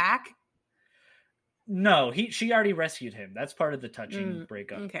back? No, she already rescued him. That's part of the touching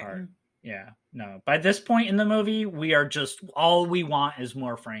breakup part. Yeah. No. By this point in the movie, we are just all we want is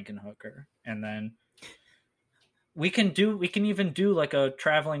more Frankenhooker. And then we can even do like a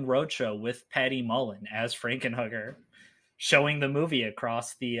traveling roadshow with Patty Mullen as Frankenhooker, showing the movie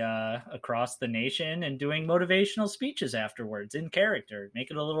across the nation and doing motivational speeches afterwards in character.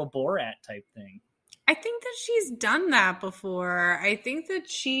 Make it a little Borat type thing. I think that she's done that before. I think that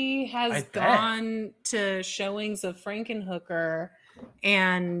she has gone to showings of Frankenhooker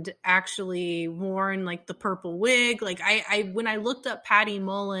and actually worn like the purple wig. Like I when I looked up Patty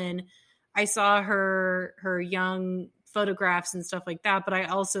Mullen, I saw her young photographs and stuff like that, but I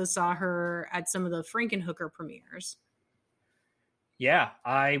also saw her at some of the Frankenhooker premieres. Yeah,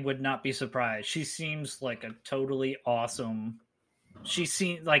 I would not be surprised. She seems like a totally awesome. She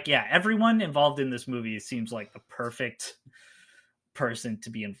seems like, yeah, everyone involved in this movie seems like the perfect person to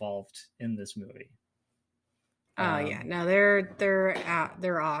be involved in this movie. Oh yeah, no,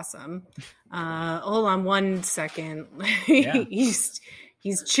 they're awesome. Hold on one second. Yeah.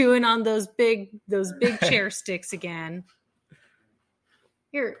 He's chewing on those big chair sticks again.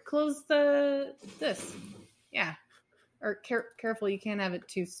 Here, close this. Yeah. Or careful, you can't have it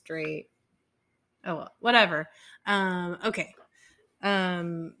too straight. Oh well, whatever. Okay.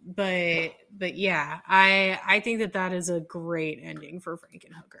 But yeah, I think that is a great ending for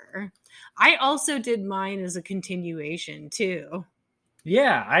Frankenhooker. I also did mine as a continuation too.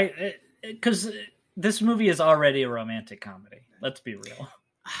 Yeah, because this movie is already a romantic comedy. Let's be real.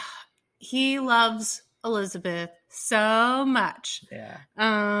 He loves Elizabeth so much. Yeah.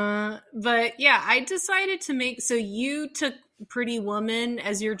 But yeah, I decided to make, so you took Pretty Woman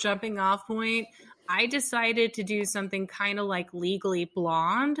as your jumping off point. I decided to do something kind of like Legally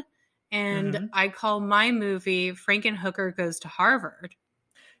Blonde, and I call my movie Frankenhooker Goes to Harvard.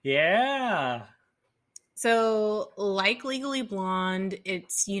 Yeah. So like Legally Blonde,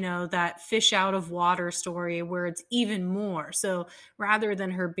 it's, that fish out of water story where it's even more. So rather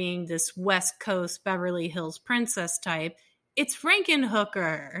than her being this West Coast Beverly Hills princess type, it's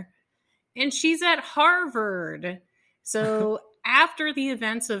Frankenhooker. And she's at Harvard. So after the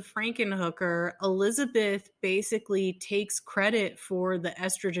events of Frankenhooker, Elizabeth basically takes credit for the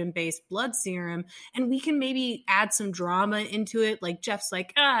estrogen-based blood serum, and we can maybe add some drama into it. Like Jeff's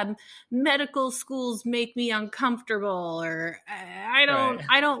like, medical schools make me uncomfortable, or I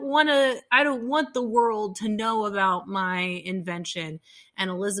don't want the world to know about my invention. And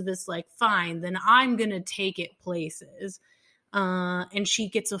Elizabeth's like, fine, then I'm gonna take it places. And she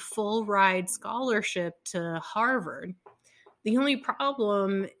gets a full ride scholarship to Harvard. The only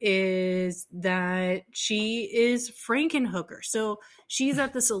problem is that she is Frankenhooker. So she's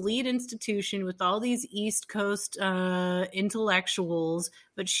at this elite institution with all these East Coast intellectuals,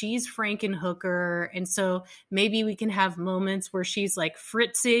 but she's Frankenhooker. And so maybe we can have moments where she's like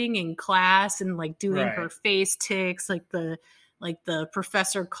fritzing in class and like doing her face tics, like the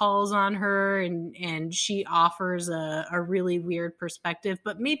professor calls on her and she offers a really weird perspective.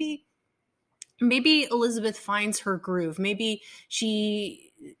 But maybe Elizabeth finds her groove. Maybe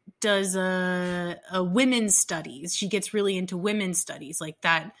she does a women's studies. She gets really into women's studies, like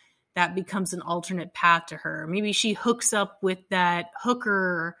that becomes an alternate path to her. Maybe she hooks up with that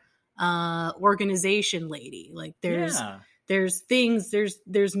hooker organization lady. Like there's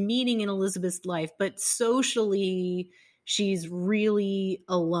meaning in Elizabeth's life, but socially she's really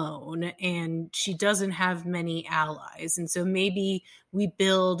alone and she doesn't have many allies. And so maybe we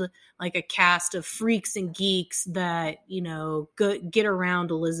build like a cast of freaks and geeks that, get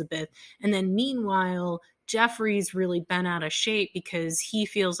around Elizabeth. And then meanwhile, Jeffrey's really bent out of shape because he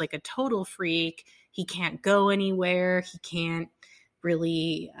feels like a total freak. He can't go anywhere. He can't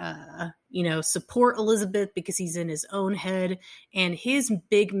really, support Elizabeth because he's in his own head. And his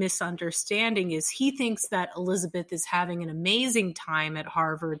big misunderstanding is he thinks that Elizabeth is having an amazing time at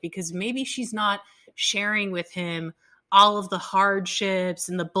Harvard because maybe she's not sharing with him all of the hardships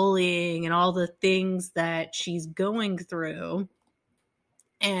and the bullying and all the things that she's going through.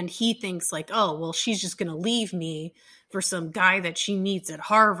 And he thinks like, oh, well, she's just going to leave me for some guy that she meets at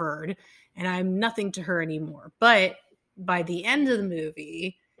Harvard and I'm nothing to her anymore. But by the end of the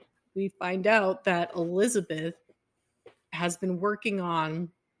movie, we find out that Elizabeth has been working on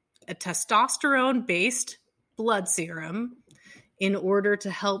a testosterone-based blood serum in order to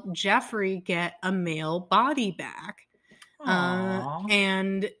help Jeffrey get a male body back.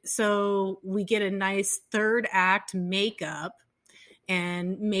 And so we get a nice third act makeup,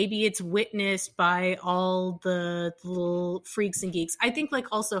 and maybe it's witnessed by all the little freaks and geeks. I think like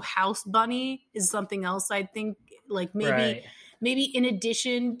also House Bunny is something else. I think like maybe in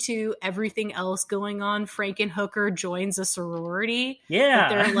addition to everything else going on, Frankenhooker joins a sorority. Yeah.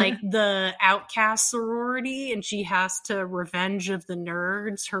 They're like the outcast sorority, and she has to revenge of the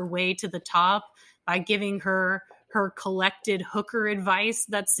nerds her way to the top by giving her collected hooker advice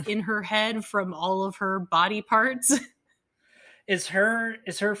that's in her head from all of her body parts. Is her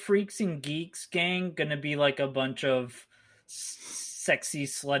Freaks and Geeks gang gonna be like a bunch of sexy,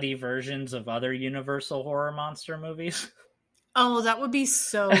 slutty versions of other Universal horror monster movies? Oh, that would be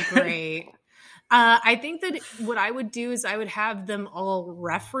so great. I think that what I would do is I would have them all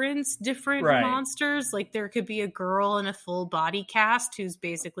reference different monsters. Like there could be a girl in a full body cast who's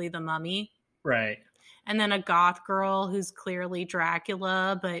basically the Mummy. Right. And then a goth girl who's clearly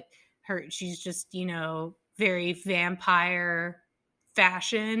Dracula, but she's just, very vampire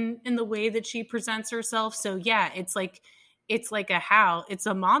fashion in the way that she presents herself. So yeah, it's like it's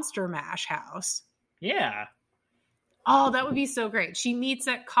a Monster Mash house. Yeah. Oh, that would be so great. She meets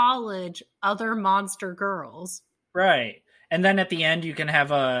at college other monster girls. Right. And then at the end, you can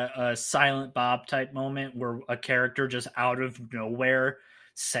have a Silent Bob type moment where a character just out of nowhere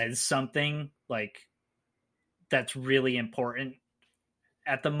says something like that's really important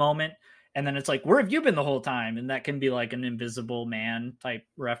at the moment. And then it's like, where have you been the whole time? And that can be like an Invisible Man type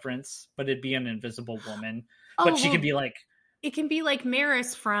reference, but it'd be an Invisible Woman. But she can be like... It can be like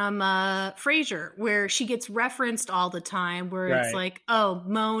Maris from Frasier, where she gets referenced all the time, where it's like, oh,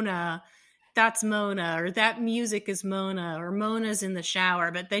 Mona, that's Mona, or that music is Mona, or Mona's in the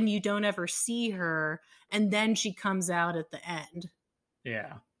shower, but then you don't ever see her, and then she comes out at the end.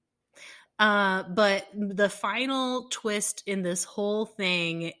 Yeah. But the final twist in this whole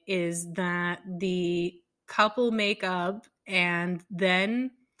thing is that the couple make up, and then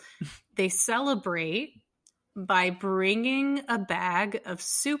they celebrate by bringing a bag of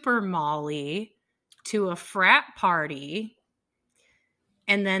Super Molly to a frat party,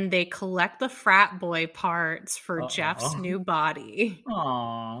 and then they collect the frat boy parts for Jeff's new body.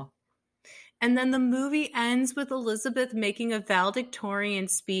 Aww. And then the movie ends with Elizabeth making a valedictorian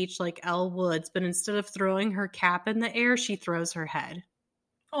speech like Elle Woods, but instead of throwing her cap in the air, she throws her head.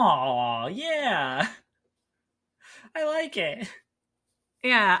 Aw, yeah. I like it.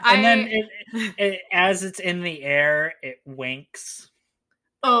 Yeah. And then it, as it's in the air, it winks.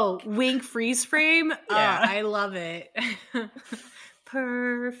 Oh, wink freeze frame? Yeah. I love it.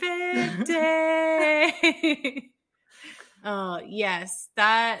 Perfect day. Oh, yes.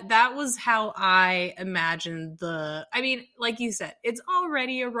 That was how I imagined like you said, it's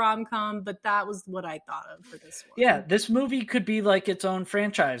already a rom-com, but that was what I thought of for this one. Yeah, this movie could be like its own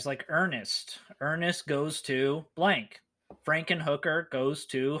franchise, like Ernest. Ernest goes to blank. Frankenhooker goes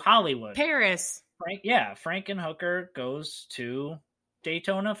to Hollywood. Paris. Frankenhooker goes to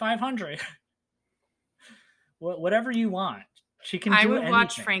Daytona 500. Whatever you want. She can do anything. I would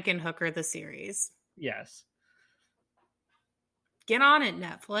watch Frankenhooker the series. Yes. Get on it,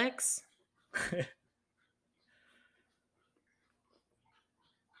 Netflix.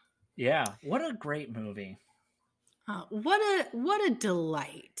 Yeah, what a great movie. What a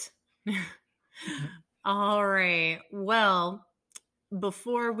delight. All right. Well,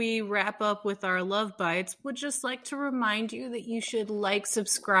 before we wrap up with our love bites, would just like to remind you that you should like,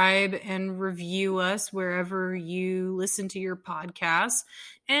 subscribe, and review us wherever you listen to your podcasts.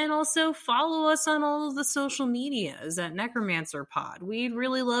 And also follow us on all of the social medias at Necromancer Pod. We'd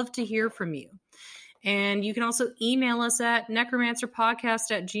really love to hear from you. And you can also email us at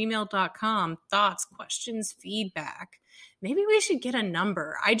necromancerpodcast@gmail.com. Thoughts, questions, feedback. Maybe we should get a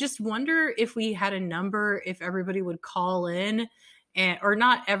number. I just wonder if we had a number, if everybody would call in. Or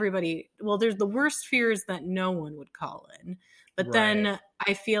not everybody. Well, there's the worst fear is that no one would call in. But then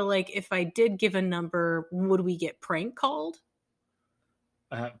I feel like if I did give a number, would we get prank called?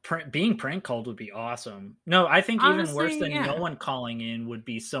 Being prank called would be awesome. No, I think honestly, even worse than no one calling in would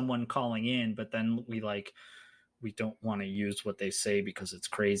be someone calling in, but then we don't want to use what they say because it's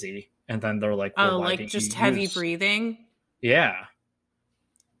crazy. And then they're like, well, like just heavy breathing? Yeah.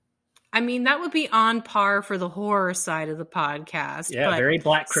 I mean, that would be on par for the horror side of the podcast. Yeah, but very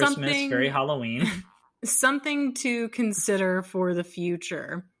Black Christmas, very Halloween. Something to consider for the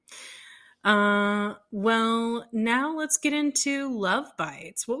future. Well, now let's get into Love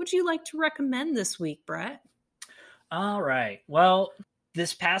Bites. What would you like to recommend this week, Brett? All right. Well,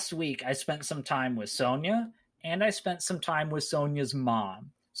 this past week, I spent some time with Sonia, and I spent some time with Sonia's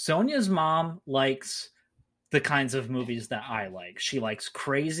mom. Sonia's mom likes the kinds of movies that I like. She likes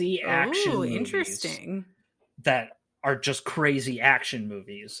crazy action movies interesting. that are just crazy action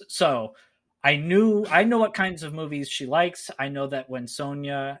movies. So I know what kinds of movies she likes. I know that when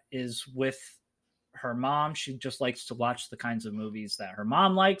Sonia is with her mom, she just likes to watch the kinds of movies that her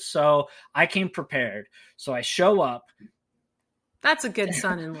mom likes. So I came prepared. So I show up. That's a good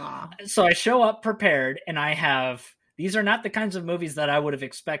son-in-law. So I show up prepared, and these are not the kinds of movies that I would have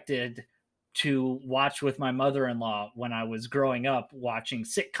expected to watch with my mother-in-law when I was growing up watching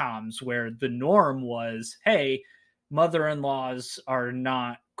sitcoms, where the norm was, hey, mother-in-laws are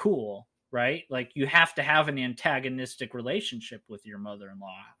not cool, right? Like, you have to have an antagonistic relationship with your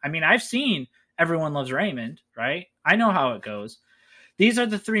mother-in-law. I mean, I've seen Everyone Loves Raymond, right? I know how it goes. These are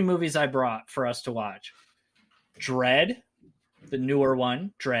the 3 movies I brought for us to watch. Dredd, the newer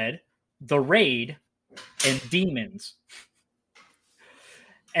one, Dredd, The Raid, and Demons.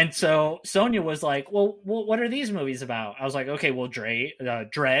 And so Sonia was like, well, what are these movies about? I was like, okay, well,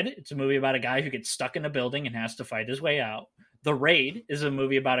 Dredd, it's a movie about a guy who gets stuck in a building and has to fight his way out. The Raid is a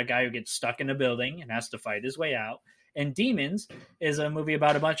movie about a guy who gets stuck in a building and has to fight his way out. And Demons is a movie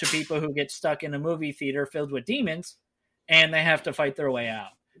about a bunch of people who get stuck in a movie theater filled with demons, and they have to fight their way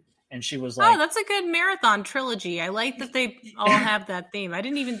out. And she was like, oh, that's a good marathon trilogy. I like that they all have that theme. I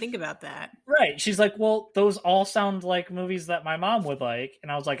didn't even think about that. Right. She's like, well, those all sound like movies that my mom would like. And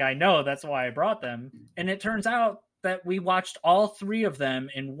I was like, I know, that's why I brought them. And it turns out that we watched all 3 of them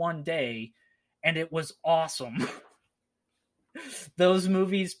in one day, and it was awesome. Those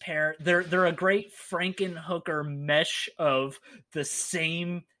movies they're a great Frankenhooker mesh of the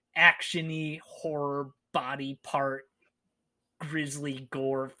same actiony horror body part grisly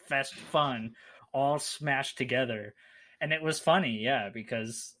gore fest fun all smashed together. And it was funny, yeah,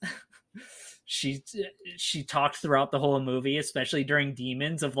 because she talked throughout the whole movie, especially during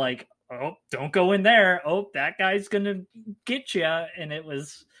Demons, of like, oh, don't go in there, oh, that guy's gonna get you. And it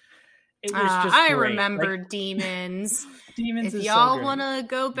was just I great. remember like, Demons. Demons. If y'all so want to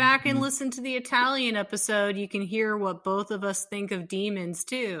go back and listen to the Italian episode, you can hear what both of us think of Demons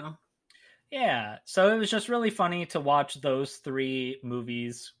too. Yeah, so it was just really funny to watch those 3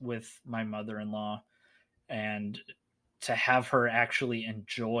 movies with my mother-in-law and to have her actually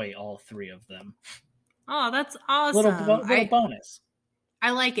enjoy all 3 of them. Oh, that's awesome. Little bonus.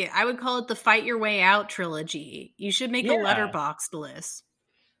 I like it. I would call it the Fight Your Way Out trilogy. You should make a Letterboxd list.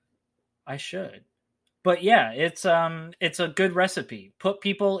 I should. But yeah, it's a good recipe. Put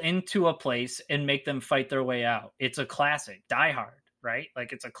people into a place and make them fight their way out. It's a classic. Die Hard. Right?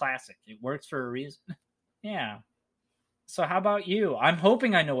 Like, it's a classic. It works for a reason. Yeah. So how about you? I'm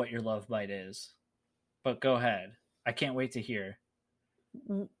hoping I know what your love bite is, but go ahead. I can't wait to hear.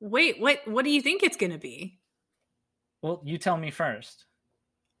 Wait, what do you think it's going to be? Well, you tell me first.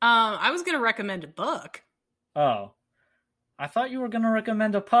 I was going to recommend a book. Oh, I thought you were going to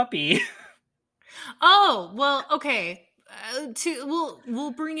recommend a puppy. Oh, well, okay.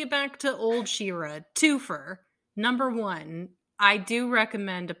 We'll bring it back to old She-Ra. Twofer. Number 1. I do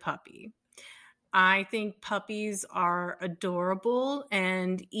recommend a puppy. I think puppies are adorable,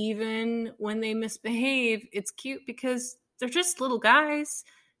 and even when they misbehave, it's cute because they're just little guys.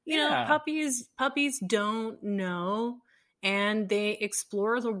 You know, puppies don't know, and they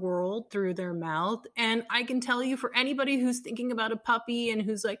explore the world through their mouth. And I can tell you, for anybody who's thinking about a puppy and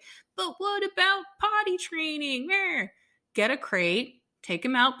who's like, but what about potty training? Get a crate, take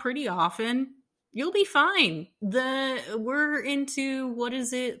him out pretty often. You'll be fine. We're into, what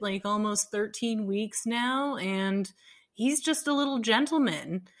is it, like almost 13 weeks now, and he's just a little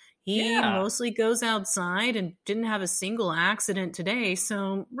gentleman. He mostly goes outside and didn't have a single accident today.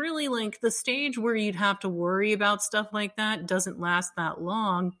 So really, like, the stage where you'd have to worry about stuff like that doesn't last that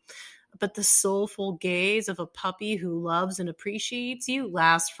long. But the soulful gaze of a puppy who loves and appreciates you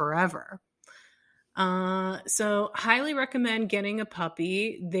lasts forever. So highly recommend getting a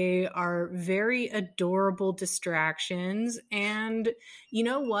puppy. They are very adorable distractions. And you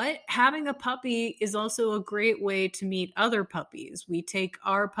know what? Having a puppy is also a great way to meet other puppies. We take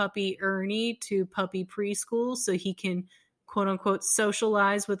our puppy Ernie to puppy preschool so he can, quote unquote,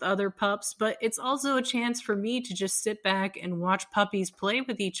 socialize with other pups. But it's also a chance for me to just sit back and watch puppies play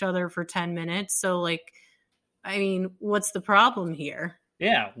with each other for 10 minutes. So, like, I mean, what's the problem here?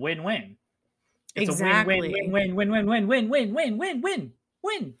 Yeah, win-win. It's exactly. a win.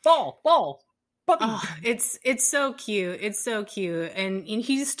 Ball. Puppy. Oh, it's so cute. It's so cute. And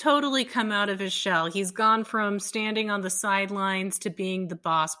he's totally come out of his shell. He's gone from standing on the sidelines to being the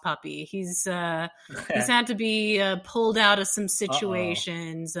boss puppy. He's had to be pulled out of some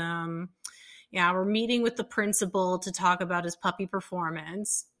situations. Yeah, we're meeting with the principal to talk about his puppy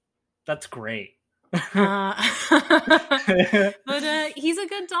performance. That's great. But he's a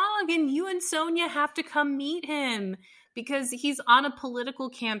good dog, and you and Sonia have to come meet him because he's on a political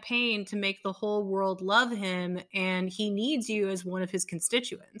campaign to make the whole world love him, and he needs you as one of his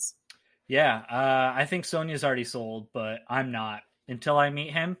constituents. Yeah, I think Sonia's already sold, but I'm not. Until I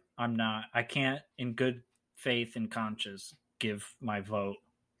meet him, I'm not. I can't, in good faith and conscience, give my vote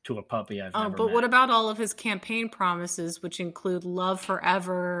to a puppy I've never But met. what about all of his campaign promises, which include love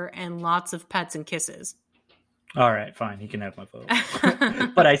forever and lots of pets and kisses? All right, fine. He can have my vote.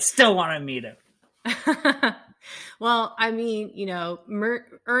 But I still want to meet him. Well, I mean,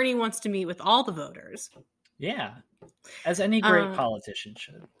 Ernie wants to meet with all the voters. Yeah, as any great politician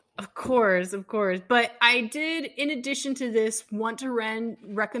should. Of course. But I did, in addition to this, want to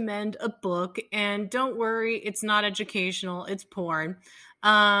recommend a book. And don't worry, it's not educational. It's porn.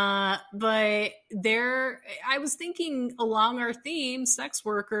 But I was thinking along our theme, sex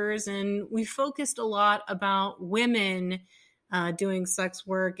workers, and we focused a lot about women doing sex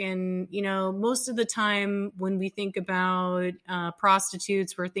work. And, most of the time when we think about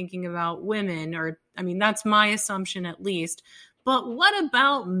prostitutes, we're thinking about women, that's my assumption at least. But what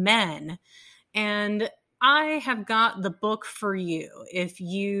about men? And I have got the book for you if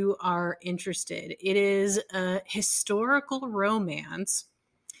you are interested. It is a historical romance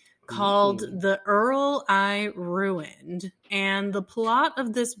called The Earl I Ruined. And the plot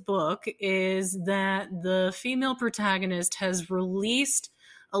of this book is that the female protagonist has released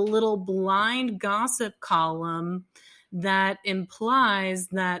a little blind gossip column that implies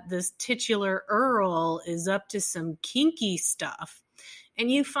that this titular Earl is up to some kinky stuff. And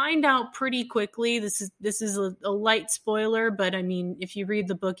you find out pretty quickly, this is a light spoiler, but if you read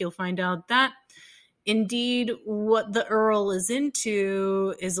the book, you'll find out that indeed what the Earl is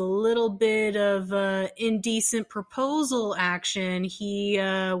into is a little bit of indecent proposal action. He,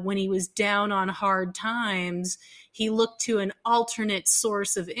 when he was down on hard times, he looked to an alternate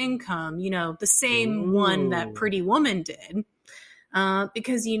source of income, the same one that Pretty Woman did.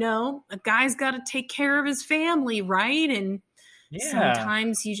 Because, a guy's got to take care of his family, right? And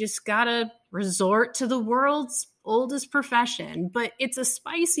sometimes you just got to resort to the world's oldest profession. But it's a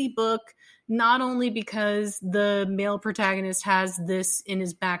spicy book, not only because the male protagonist has this in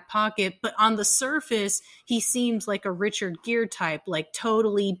his back pocket, but on the surface, he seems like a Richard Gere type, like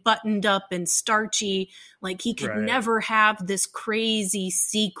totally buttoned up and starchy, like he could never have this crazy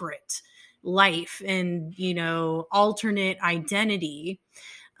secret life and, alternate identity.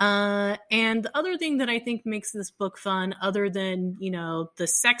 And the other thing that I think makes this book fun, other than, the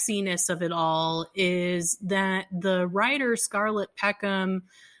sexiness of it all, is that the writer Scarlett Peckham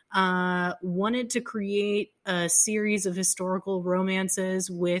wanted to create a series of historical romances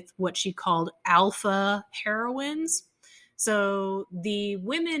with what she called alpha heroines. So the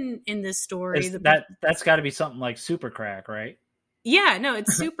women in this story... That's got to be something like Super Crack, right? Yeah, no,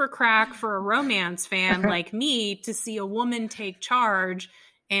 it's super crack for a romance fan like me to see a woman take charge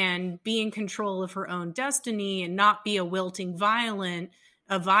and be in control of her own destiny and not be a wilting violet,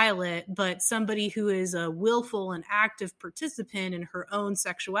 but somebody who is a willful and active participant in her own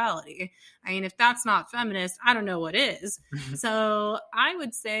sexuality. If that's not feminist, I don't know what is. So I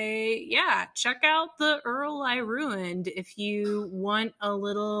would say, check out The Earl I Ruined if you want a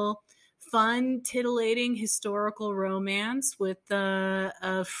little fun, titillating historical romance with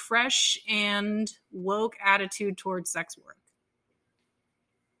a fresh and woke attitude towards sex work.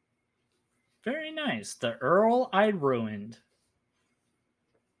 Very nice. The Earl I Ruined.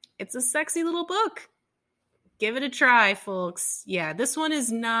 It's a sexy little book. Give it a try, folks. Yeah, this one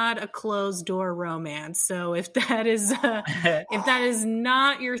is not a closed door romance. So if that is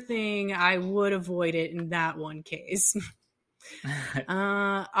not your thing, I would avoid it in that one case.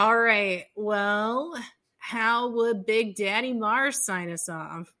 All right. Well, how would Big Daddy Mars sign us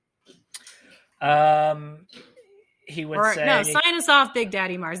off? He would say... No, sign us off, Big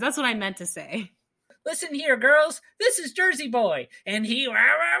Daddy Mars. That's what I meant to say. Listen here, girls. This is Jersey Boy, and he...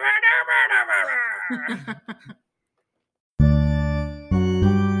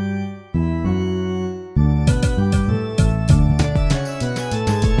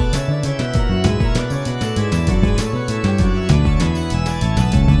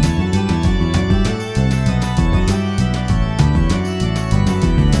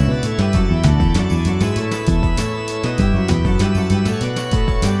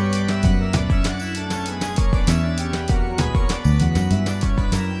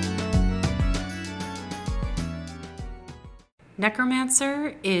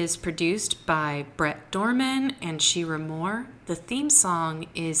 Necromancer is produced by Brett Dorman and Shira Moore. The theme song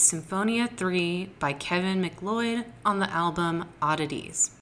is Symphonia 3 by Kevin MacLeod on the album Oddities.